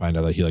back. And we find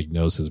out that he like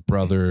knows his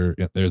brother.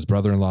 There's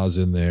brother-in-law's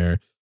in there.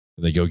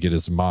 And they go get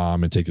his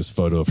mom and take this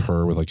photo of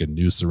her with like a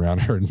noose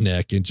around her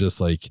neck. And just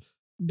like,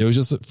 it was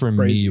just, for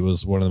me, it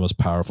was one of the most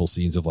powerful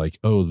scenes of like,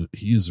 oh,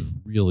 he's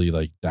really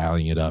like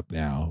dialing it up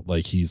now.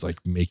 Like he's like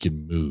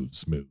making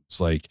moves,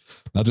 like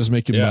not just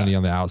making money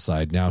on the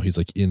outside. Now he's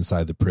like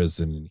inside the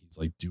prison and he's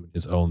like doing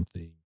his own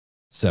thing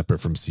separate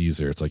from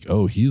Caesar. It's like,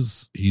 oh,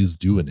 he's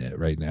doing it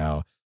right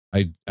now.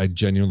 I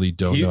genuinely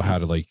don't know how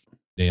to like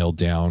nail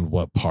down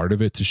what part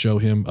of it to show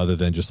him other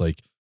than just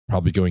like,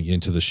 probably going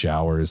into the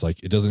shower is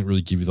like, it doesn't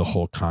really give you the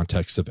whole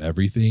context of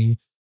everything,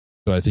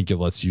 but I think it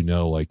lets you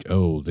know like,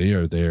 oh, they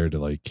are there to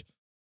like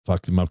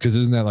fuck them up. Cause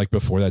isn't that like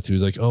before that too?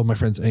 He's like, oh, my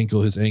friend's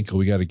his ankle,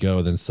 we got to go.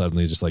 And then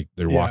suddenly just like,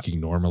 they're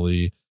walking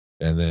normally.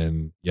 And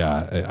then,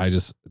 I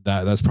just,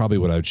 that's probably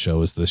what I would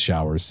show is the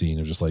shower scene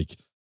of just like,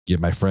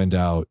 get my friend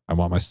out. I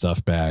want my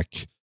stuff back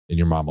and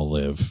your mom will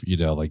live, you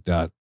know, like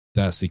that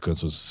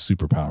sequence was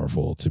super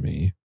powerful to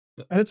me.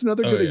 And it's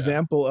another good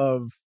example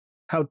of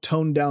how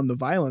toned down the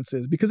violence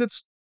is, because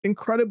it's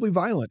incredibly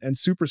violent and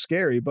super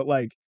scary, but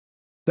like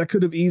that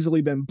could have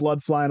easily been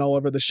blood flying all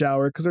over the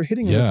shower because they're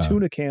hitting him with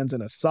tuna cans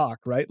in a sock,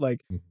 right?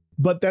 Like,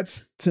 but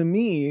that's, to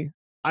me,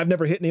 I've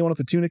never hit anyone with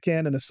a tuna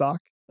can in a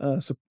sock.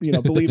 So,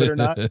 believe it or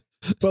not,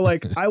 but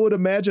like, I would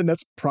imagine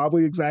that's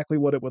probably exactly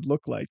what it would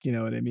look like. You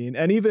know what I mean?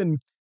 And even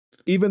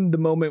the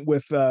moment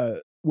with,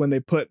 when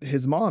they put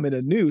his mom in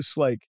a noose,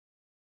 like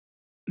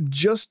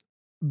just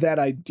that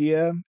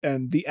idea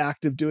and the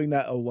act of doing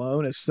that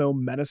alone is so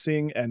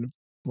menacing and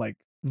like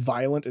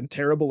violent and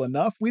terrible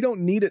enough. We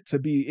don't need it to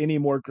be any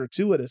more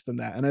gratuitous than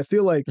that. And I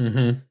feel like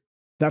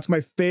that's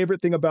my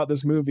favorite thing about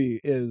this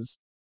movie is,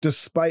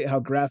 despite how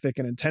graphic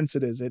and intense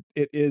it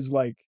is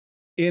like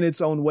in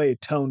its own way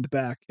toned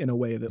back in a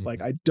way that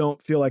like I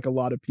don't feel like a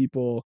lot of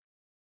people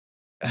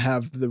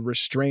have the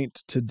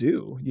restraint to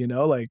do,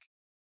 like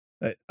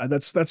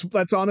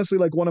that's honestly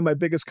like one of my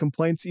biggest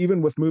complaints,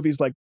 even with movies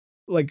like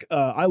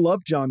I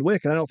love John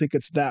Wick, and I don't think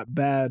it's that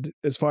bad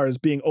as far as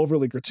being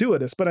overly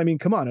gratuitous, but I mean,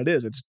 come on,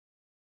 it's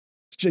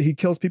he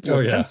kills people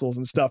with pencils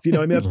and stuff, I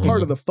mean, that's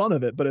part of the fun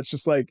of it, but it's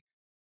just like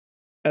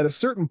at a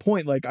certain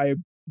point, like I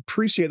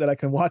appreciate that I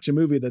can watch a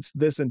movie that's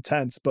this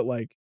intense, but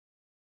like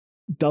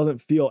doesn't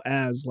feel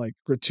as like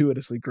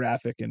gratuitously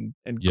graphic and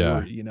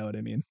gory, you know what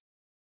I mean?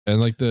 And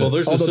like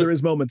there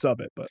is moments of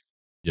it, but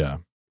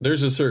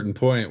there's a certain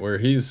point where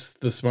he's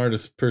the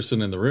smartest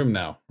person in the room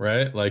now,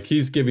 right? Like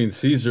he's giving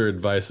Caesar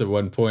advice at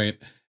one point,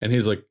 and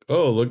he's like,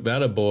 "Oh, look,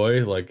 that a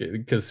boy!" Like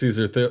because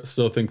Caesar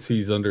still thinks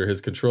he's under his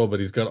control, but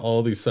he's got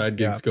all these side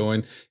gigs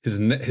going. His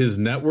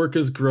network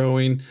is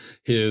growing.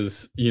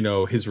 His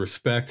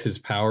respect, his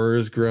power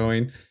is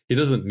growing. He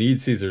doesn't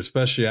need Caesar,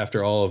 especially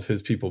after all of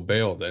his people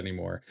bailed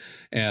anymore.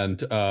 And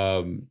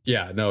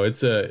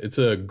it's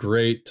a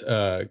great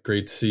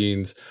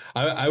scenes.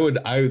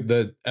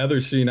 The other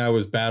scene I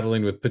was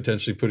battling with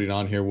potentially putting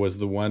on here was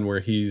the one where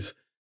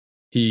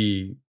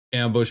he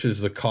ambushes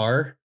the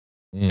car.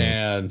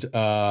 And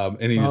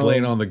he's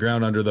laying on the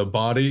ground under the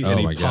body, and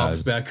he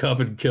pops back up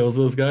and kills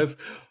those guys.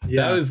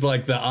 That is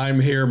like the "I'm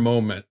here"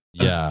 moment.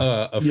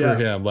 For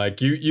him,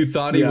 like you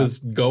thought he was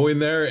going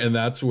there, and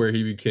that's where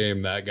he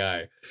became that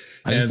guy.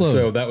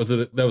 So that was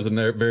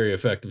a very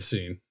effective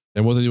scene.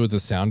 And what they did with the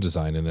sound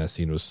design in that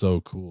scene was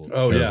so cool.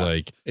 He's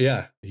like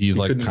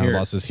kind of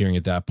lost his hearing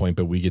at that point,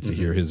 but we get to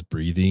hear his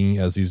breathing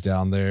as he's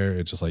down there.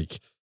 It's just like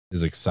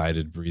his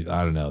excited breathe.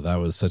 I don't know. That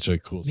was such a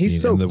cool scene.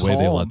 So and the way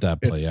they calm. let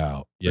that play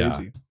out.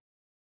 Crazy.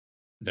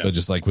 Yeah. But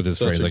just like with his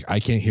phrase, like,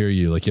 I can't hear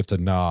you. Like you have to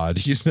nod,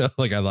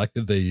 like I like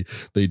that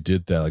they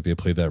did that. Like they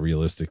played that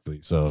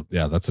realistically. So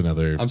yeah, that's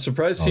another. I'm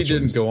surprised he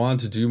didn't go on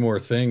to do more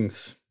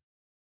things.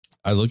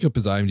 I look up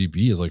his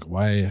IMDb. Is like,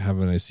 why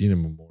haven't I seen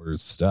him in more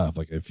stuff?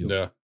 Like I feel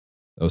that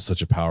was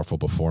such a powerful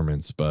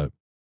performance. But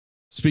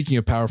speaking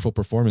of powerful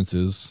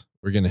performances,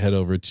 we're going to head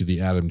over to the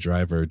Adam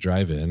Driver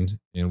Drive-In,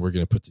 and we're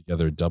going to put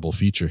together a double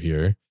feature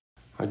here.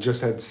 I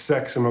just had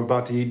sex. I'm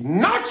about to eat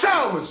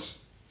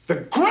nachos. It's the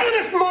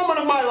greatest moment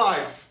of my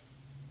life.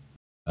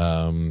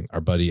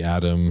 Our buddy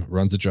Adam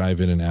runs a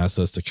drive-in and asks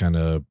us to kind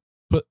of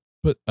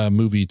put a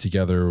movie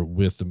together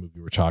with the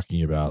movie we're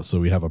talking about. So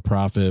we have a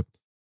profit,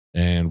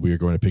 and we're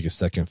going to pick a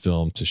second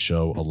film to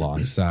show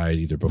alongside,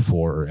 either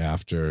before or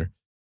after.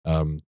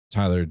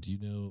 Tyler, do you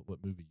know what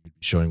movie you'd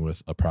be showing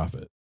with a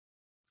profit?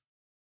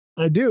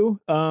 I do.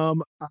 I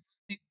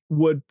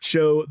would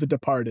show The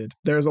Departed.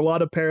 There's a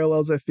lot of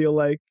parallels, I feel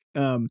like.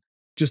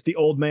 Just the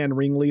old man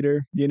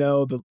ringleader,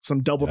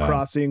 some double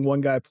crossing,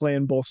 one guy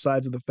playing both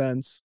sides of the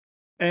fence.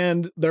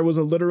 And there was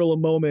a literal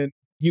moment.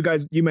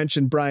 You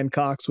mentioned Brian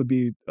Cox would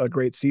be a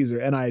great Caesar,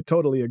 and I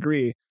totally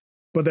agree.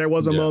 But there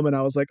was a moment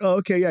I was like, oh,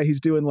 okay, yeah, he's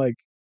doing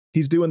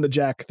the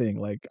Jack thing.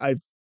 Like I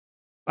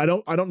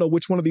don't know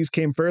which one of these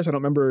came first. I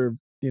don't remember,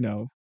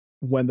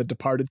 when The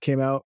Departed came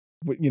out,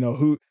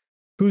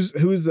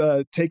 who's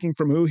taking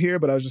from who here,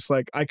 but I was just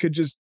like, I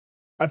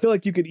feel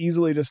like you could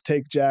easily just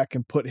take Jack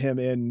and put him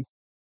in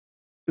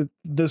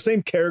the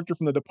same character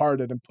from The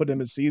Departed and put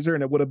him as Caesar,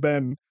 and it would have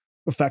been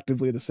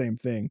effectively the same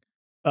thing.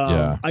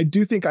 I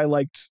do think I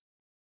liked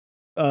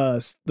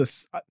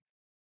this.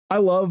 I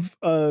love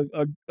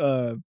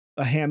a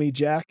hammy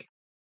Jack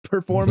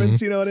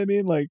performance, you know what I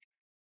mean? Like,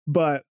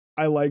 but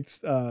I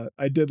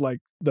did like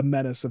the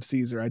menace of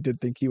Caesar. I did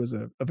think he was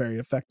a very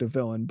effective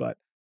villain, but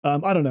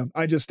I don't know.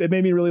 It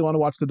made me really want to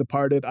watch The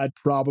Departed. I'd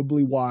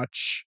probably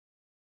watch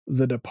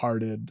The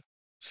Departed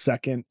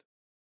second,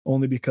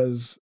 only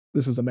because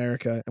this is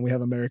America and we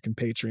have American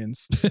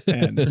patrons,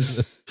 and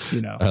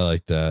I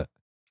like that.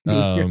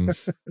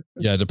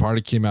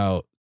 Departed came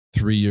out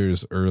 3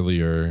 years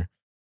earlier,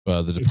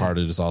 but The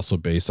Departed is also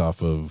based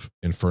off of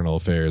Infernal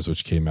Affairs,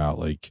 which came out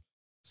like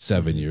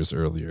 7 years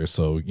earlier.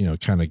 So,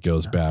 kind of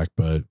goes back,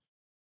 but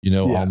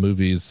all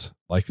movies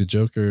like The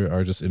Joker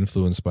are just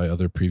influenced by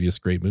other previous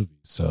great movies.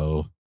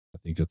 So I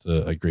think that's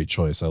a great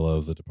choice. I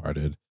love The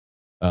Departed.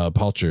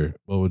 Palcher,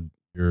 what would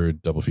your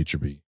double feature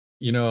be?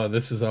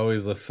 This is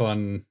always a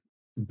fun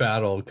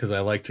battle because I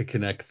like to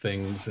connect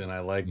things, and I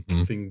like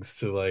things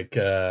to like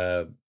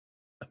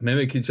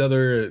mimic each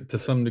other to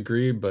some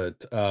degree.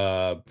 But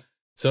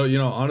so,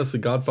 honestly,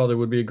 Godfather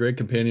would be a great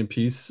companion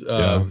piece.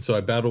 So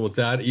I battle with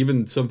that.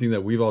 Even something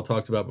that we've all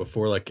talked about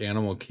before, like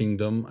Animal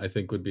Kingdom, I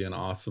think would be an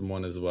awesome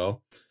one as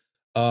well.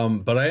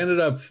 But I ended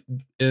up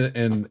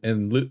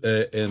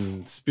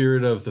in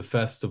spirit of the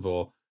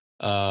festival,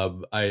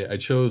 I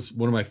chose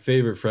one of my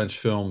favorite French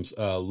films,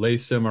 Les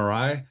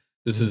Samouraïs.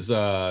 This is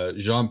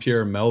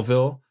Jean-Pierre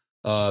Melville.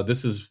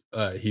 This is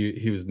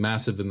he was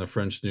massive in the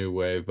French New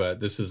Wave, but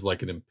this is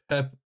like an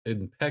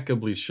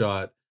impeccably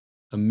shot,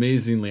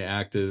 amazingly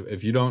acted.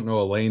 If you don't know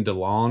Alain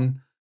Delon,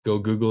 go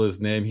Google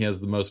his name. He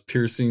has the most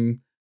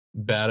piercing,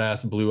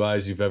 badass blue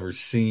eyes you've ever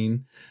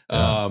seen.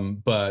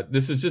 But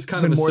this is just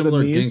kind of a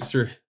similar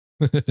gangster.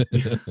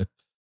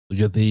 Look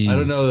at these. I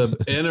don't know.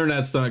 The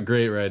internet's not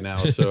great right now,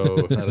 so.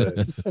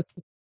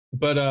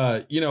 But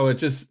it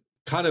just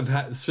kind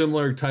of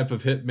similar type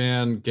of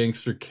hitman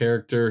gangster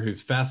character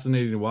who's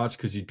fascinating to watch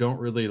because you don't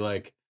really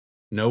like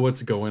know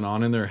what's going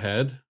on in their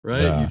head,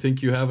 right? Yeah. You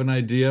think you have an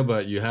idea,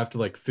 but you have to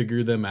like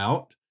figure them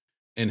out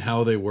and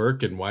how they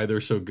work and why they're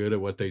so good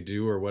at what they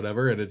do or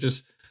whatever. And it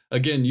just,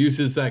 again,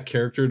 uses that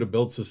character to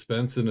build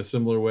suspense in a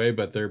similar way,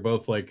 but they're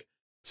both like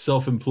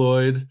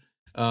self-employed,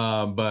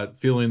 but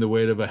feeling the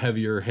weight of a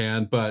heavier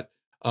hand. But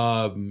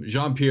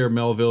Jean-Pierre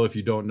Melville, if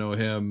you don't know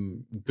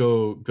him,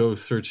 go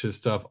search his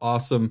stuff.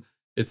 Awesome.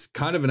 It's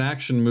kind of an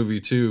action movie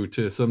too,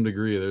 to some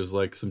degree. There's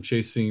like some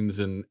chase scenes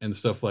and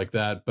stuff like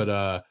that.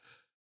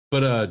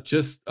 But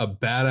just a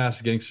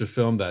badass gangster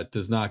film that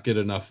does not get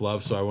enough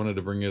love. So I wanted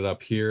to bring it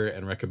up here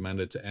and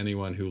recommend it to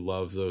anyone who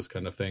loves those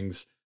kind of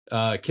things.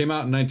 It came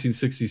out in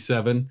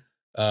 1967,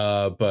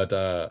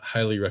 but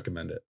highly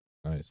recommend it.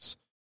 Nice.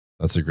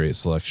 That's a great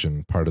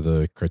selection, part of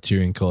the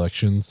Criterion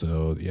collection.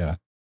 So yeah,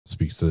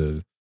 speaks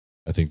to,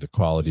 I think, the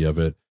quality of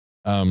it.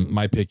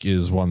 My pick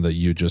is one that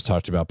you just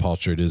talked about,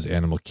 Palcher. It is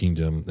Animal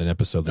Kingdom, an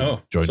episode that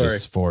you joined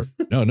us for.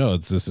 No,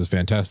 this is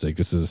fantastic.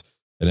 This is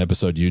an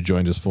episode you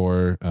joined us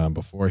for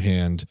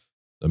beforehand.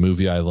 The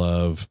movie I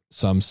love.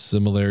 Some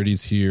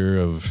similarities here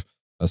of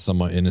a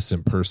somewhat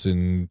innocent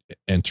person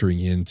entering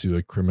into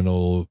a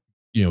criminal,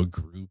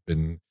 group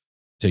and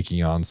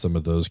taking on some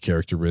of those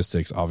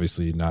characteristics.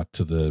 Obviously, not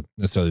to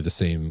necessarily the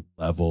same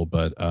level,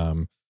 but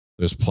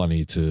there's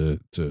plenty to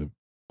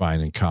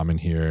find in common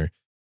here.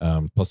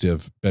 Plus, you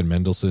have Ben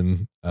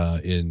Mendelsohn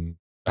in,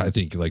 I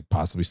think, like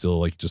possibly still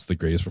like just the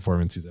greatest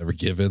performance he's ever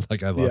given.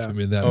 Like, I love him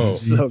in that movie.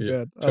 So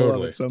good. Totally. I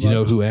love it so much. Do you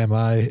know who am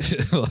I?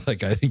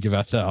 Like, I think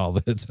about that all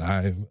the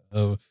time.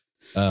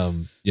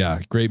 Yeah,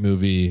 great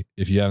movie.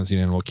 If you haven't seen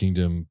Animal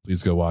Kingdom,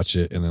 please go watch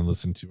it and then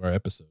listen to our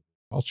episode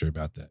culture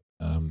about that.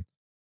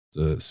 It's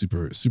a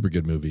super, super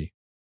good movie.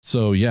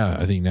 So yeah,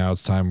 I think now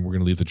it's time. We're going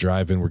to leave the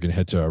drive-in. We're going to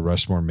head to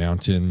Rushmore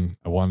Mountain.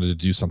 I wanted to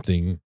do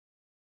something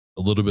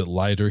a little bit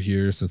lighter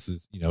here since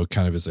it's,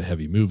 kind of is a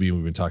heavy movie.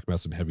 We've been talking about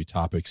some heavy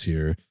topics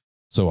here.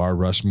 So our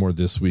Rushmore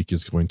this week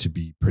is going to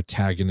be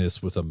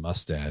protagonists with a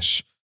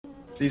mustache.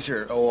 These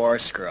are OR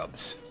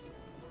scrubs.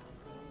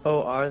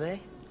 Oh, are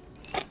they?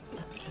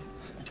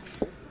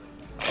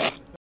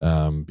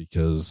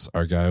 Because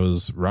our guy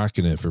was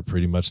rocking it for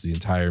pretty much the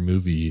entire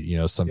movie,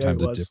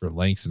 sometimes at different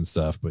lengths and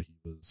stuff, but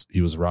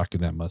he was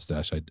rocking that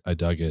mustache. I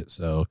dug it.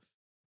 So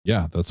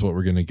yeah, that's what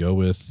we're going to go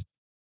with.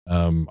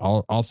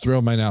 I'll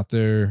throw mine out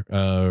there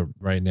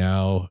right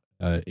now.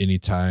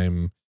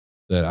 Anytime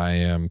that I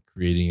am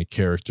creating a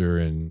character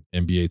in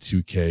NBA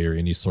 2K or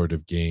any sort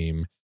of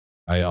game,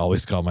 I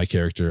always call my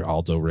character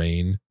Aldo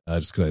Rain,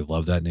 just because I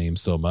love that name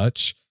so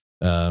much.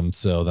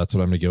 So that's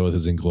what I'm going to go with,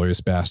 is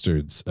Inglourious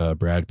Bastards.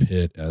 Brad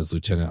Pitt as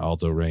Lieutenant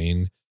Aldo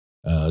Rain.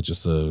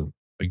 Just a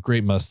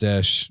great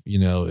mustache.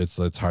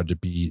 It's hard to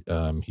beat.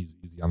 He's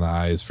easy on the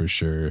eyes for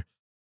sure.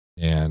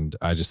 And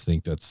I just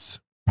think that's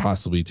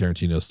possibly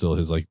Tarantino still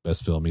his like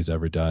best film he's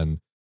ever done.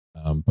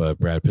 But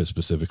Brad Pitt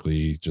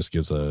specifically just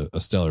gives a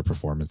stellar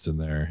performance in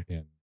there,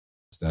 and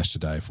mustache to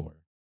die for.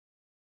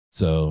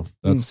 So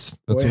that's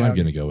what I'm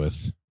going to go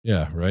with.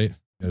 Yeah. Right.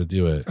 Got to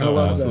do it. Oh,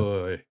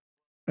 absolutely.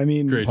 I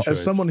mean,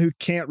 as someone who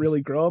can't really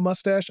grow a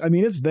mustache, I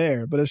mean, it's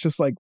there, but it's just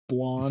like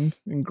blonde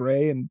and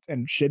gray and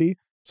shitty.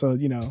 So,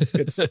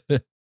 it's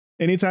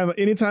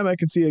anytime I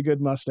can see a good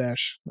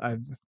mustache, it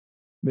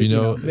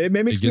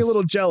makes me a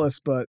little jealous,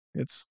 but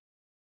it's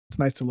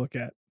nice to look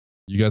at.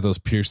 You got those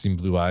piercing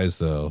blue eyes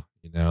though,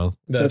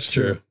 That's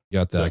true. You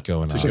got that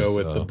going on. To go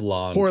with the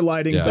blonde. Poor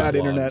lighting, bad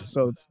internet.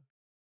 So it's,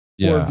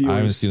 yeah, I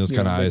haven't seen those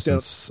kind of eyes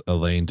since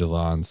Alain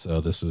Delon.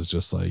 So this is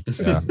just like,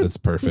 yeah, it's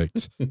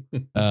perfect.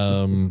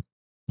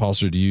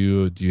 Palster, do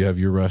you have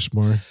your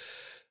Rushmore?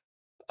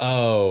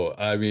 Oh,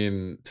 I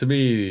mean, to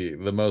me,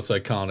 the most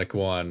iconic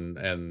one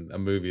and a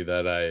movie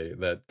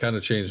that kind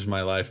of changed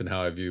my life and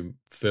how I view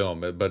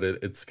film, but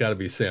it's got to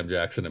be Sam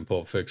Jackson in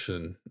Pulp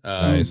Fiction.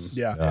 Nice.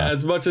 Yeah.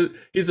 As much as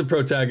he's a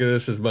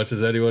protagonist, as much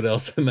as anyone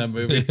else in that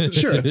movie.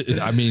 Sure.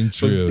 I mean,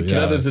 true.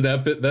 Yeah. That is an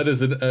epic. That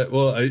is an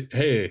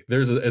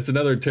it's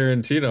another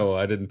Tarantino.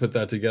 I didn't put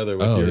that together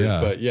with yours,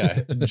 but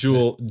yeah,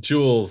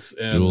 Jules,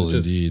 and Jules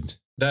just, indeed.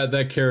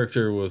 That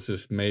character was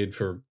just made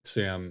for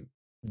Sam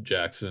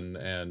Jackson,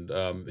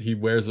 and he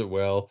wears it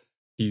well.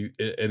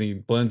 He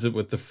blends it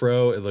with the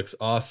fro. It looks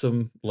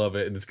awesome. Love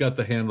it, and it's got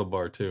the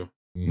handlebar too.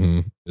 Mm-hmm.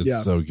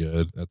 It's so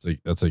good.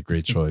 That's a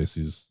great choice.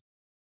 He's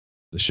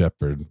the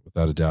shepherd,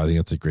 without a doubt. I think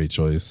that's a great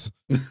choice.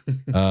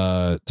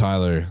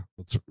 Tyler,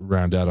 let's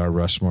round out our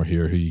Rushmore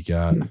here. Who you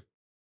got?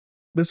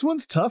 This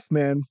one's tough,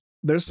 man.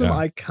 There's some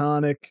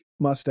iconic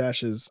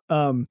mustaches.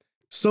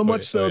 So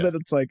much so that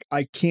it's like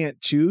I can't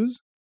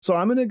choose. So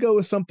I'm gonna go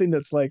with something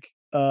that's like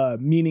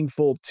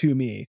meaningful to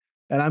me.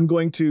 And I'm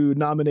going to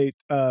nominate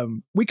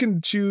we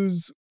can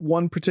choose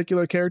one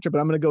particular character, but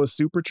I'm gonna go with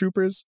Super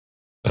Troopers.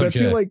 So I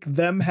feel like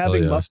them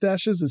having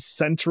mustaches is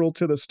central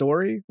to the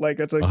story. Like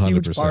it's a 100%.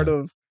 Huge part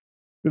of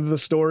the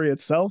story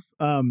itself.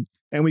 And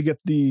we get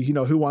the,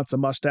 Who Wants a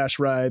Mustache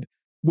Ride,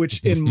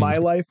 which in my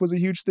life was a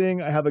huge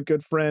thing. I have a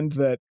good friend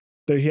that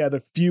he had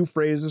a few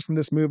phrases from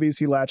this movies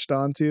he latched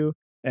onto,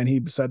 and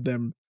he said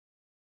them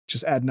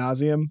just ad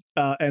nauseum.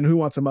 And Who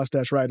Wants a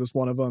Mustache Ride was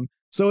one of them.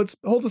 So it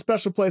holds a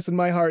special place in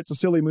my heart. It's a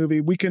silly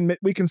movie. We can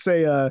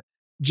say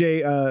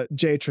Jay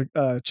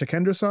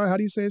Chandrasekhar. How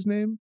do you say his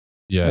name?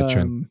 Yeah,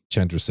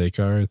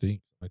 Chandrasekhar, I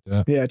think, like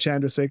that. Yeah,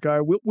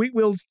 Chandrasekhar.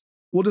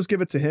 We'll just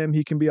give it to him.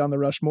 He can be on the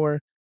Rushmore.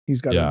 He's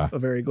got a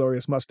very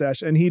glorious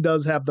mustache, and he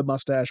does have the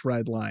mustache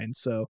ride line.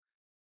 So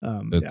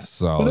it's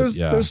solid. But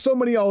there's so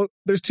many.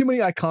 There's too many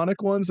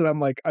iconic ones that I'm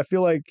like, I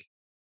feel like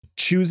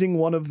choosing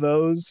one of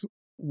those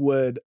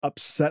would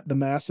upset the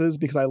masses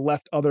because I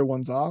left other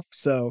ones off.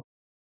 So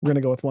we're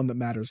gonna go with one that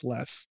matters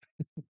less.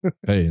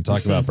 Hey, and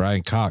talk about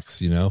Brian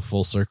Cox.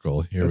 Full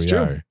circle. Here we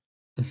are.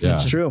 Yeah,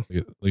 it's true.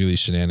 Look at these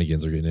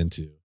shenanigans we're getting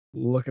into.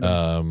 Look at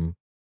them.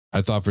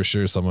 I thought for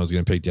sure someone was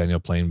going to pick Daniel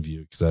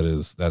Plainview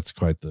because that's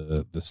quite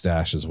the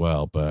stash as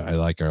well. But I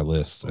like our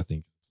list. I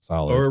think it's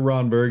solid. Or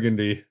Ron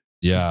Burgundy.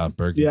 Yeah,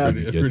 Burgundy would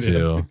be good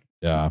too.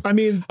 Yeah. I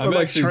mean, I'm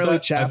like Charlie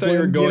Chaplin. I thought you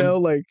were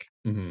going,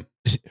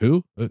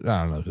 Who? I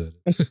don't know who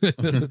that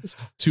is. It's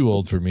too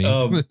old for me.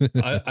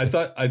 I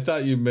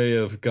thought you may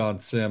have gone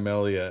Sam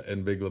Elliott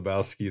and Big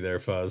Lebowski there,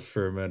 Fuzz,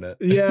 for a minute.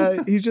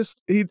 Yeah,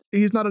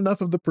 he's not enough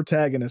of the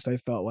protagonist, I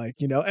felt like,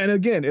 And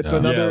again, it's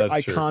another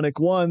iconic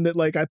one that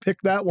like I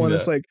picked that one. Yeah.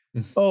 It's like,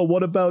 oh,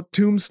 what about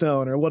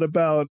Tombstone or what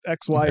about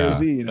X, Y, or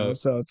Z?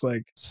 So it's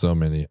like so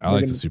many. I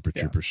like the Super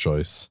Troopers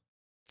choice.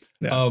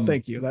 Yeah,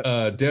 thank you.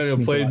 Daniel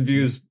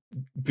Plainview's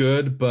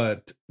good,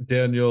 but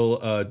Daniel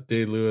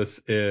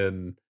Day-Lewis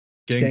in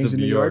Gangs of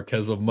New York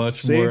has a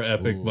much more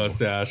epic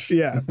mustache.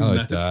 Yeah, I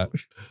like that.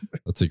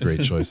 That's a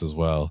great choice as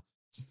well.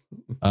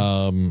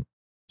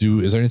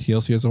 Is there anything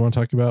else you guys want to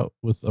talk about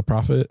with A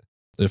Prophet?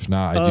 If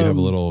not, I do have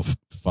a little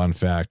fun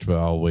fact, but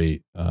I'll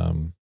wait. What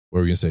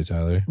were we gonna say,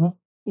 Tyler?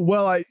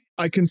 Well,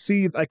 I can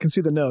see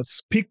the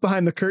notes. Peek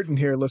behind the curtain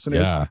here, listeners.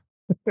 Yeah.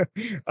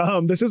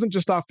 This isn't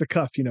just off the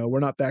cuff. We're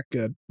not that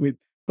good.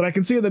 But I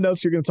can see in the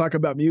notes you're going to talk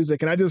about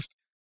music, and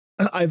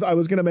I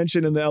was going to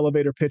mention in the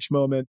elevator pitch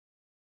moment.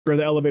 Or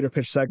the elevator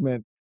pitch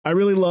segment, I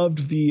really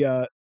loved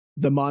the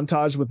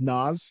montage with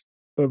Nas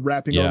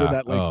rapping over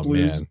that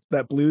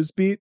that blues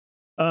beat.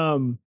 I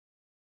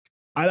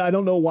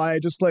don't know why. I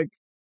just like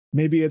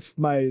maybe it's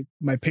my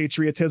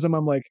patriotism.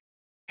 I'm like,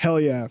 hell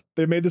yeah,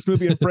 they made this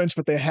movie in French,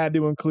 but they had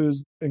to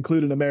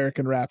include an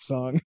American rap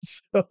song.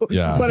 So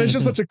yeah, but it's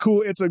just such a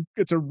cool.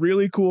 It's a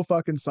really cool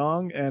fucking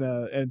song, and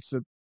it's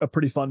a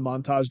pretty fun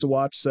montage to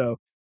watch. So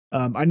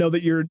I know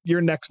that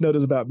your next note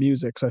is about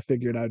music, so I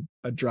figured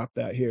I'd drop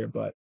that here,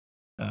 but.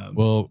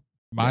 Well,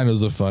 mine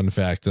was a fun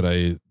fact that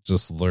I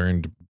just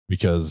learned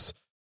because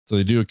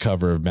they do a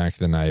cover of Mac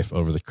the Knife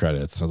over the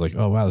credits. I was like,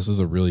 oh, wow, this is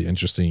a really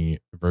interesting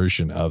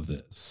version of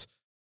this.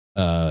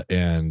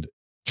 And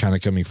kind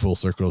of coming full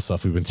circle to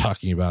stuff we've been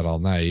talking about all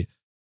night.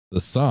 The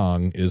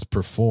song is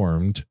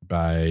performed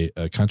by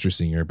a country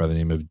singer by the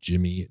name of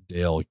Jimmy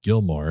Dale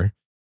Gilmore,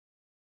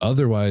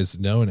 otherwise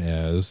known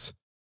as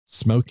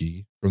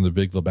Smokey from The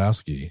Big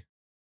Lebowski,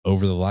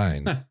 Over the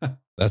Line.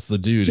 That's the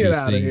dude who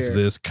sings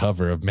this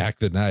cover of Mac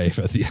the Knife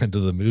at the end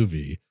of the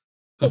movie.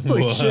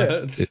 Holy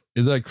shit.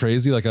 Is that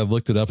crazy? Like I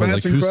looked it up. I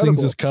was like, who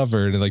sings this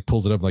cover? And it like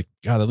pulls it up. I'm like,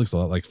 God, that looks a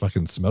lot like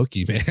fucking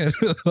Smokey, man.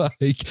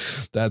 Like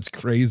that's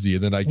crazy.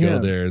 And then I go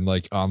there and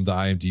like on the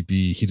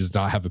IMDb, he does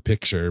not have a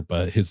picture,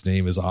 but his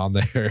name is on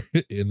there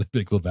in The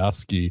Big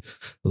Lebowski.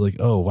 I was like,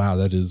 oh wow,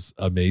 that is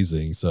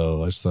amazing.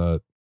 So I just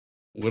thought,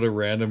 what a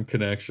random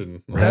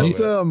connection. Right?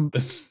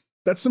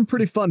 That's some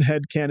pretty fun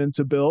headcanon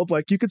to build.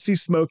 Like you could see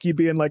Smokey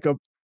being like a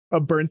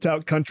burnt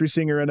out country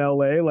singer in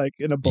LA, like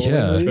in a bowling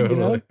league,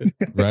 totally.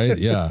 Right?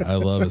 Yeah. I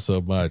love it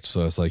so much.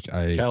 So it's like,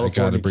 I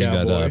got to bring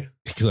that up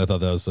because I thought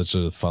that was such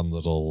a fun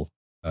little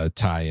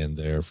tie in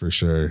there for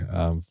sure.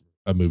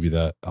 A movie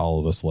that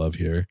all of us love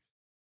here.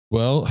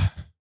 Well,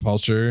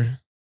 Palcher,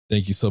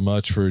 thank you so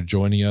much for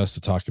joining us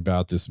to talk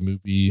about this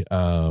movie.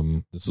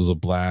 This was a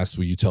blast.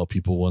 Will you tell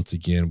people once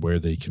again where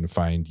they can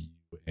find you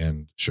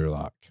and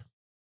Sherlock?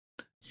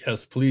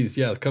 Yes, please.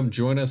 Yeah, come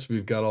join us.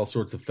 We've got all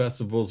sorts of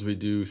festivals. We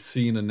do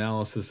scene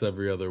analysis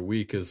every other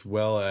week as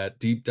well at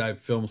Deep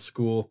Dive Film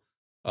School.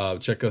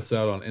 Check us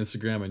out on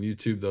Instagram and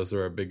YouTube. Those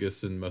are our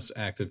biggest and most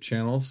active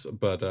channels.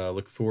 But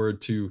look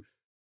forward to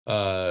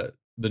the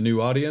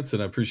new audience,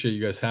 and I appreciate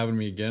you guys having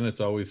me again.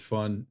 It's always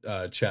fun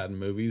chatting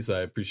movies. I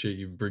appreciate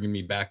you bringing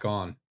me back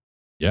on.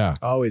 Yeah.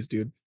 Always,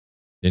 dude.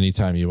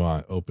 Anytime you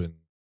want. Open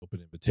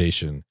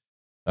invitation.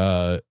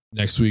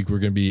 Next week, we're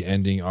going to be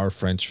ending our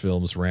French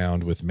films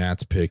round with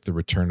Matt's pick, The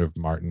Return of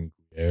Martin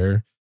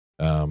Guerre,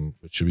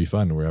 which should be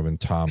fun. We're having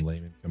Tom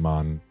Lehman come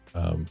on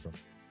from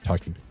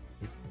Talking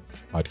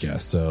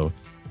podcast. So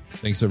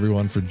thanks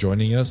everyone for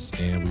joining us,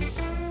 and we will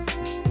see you.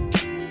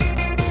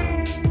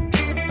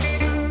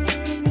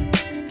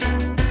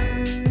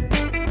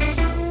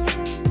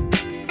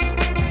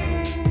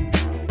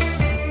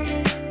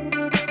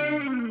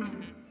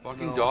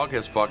 Dog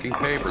has fucking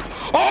papers.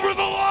 Over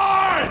the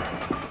line!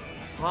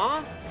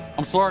 Huh?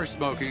 I'm sorry,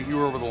 Smokey. You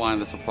were over the line.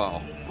 That's a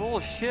foul.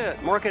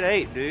 Bullshit. Mark it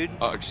 8, dude.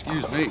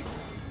 Excuse me.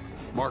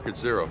 Mark it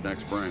 0.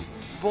 Next frame.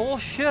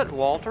 Bullshit,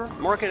 Walter.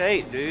 Mark it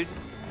 8, dude.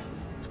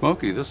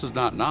 Smokey, this is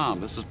not Nam.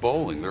 This is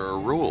bowling. There are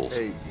rules.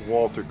 Hey,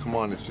 Walter, come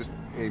on. It's just,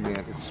 hey,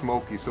 man, it's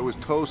Smokey. So his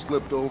toe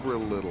slipped over a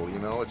little, you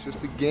know? It's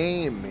just a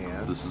game,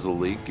 man. This is a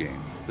league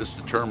game. This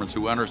determines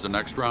who enters the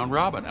next round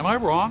robin. Am I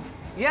wrong?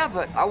 Yeah,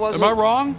 but I wasn't... Am I wrong?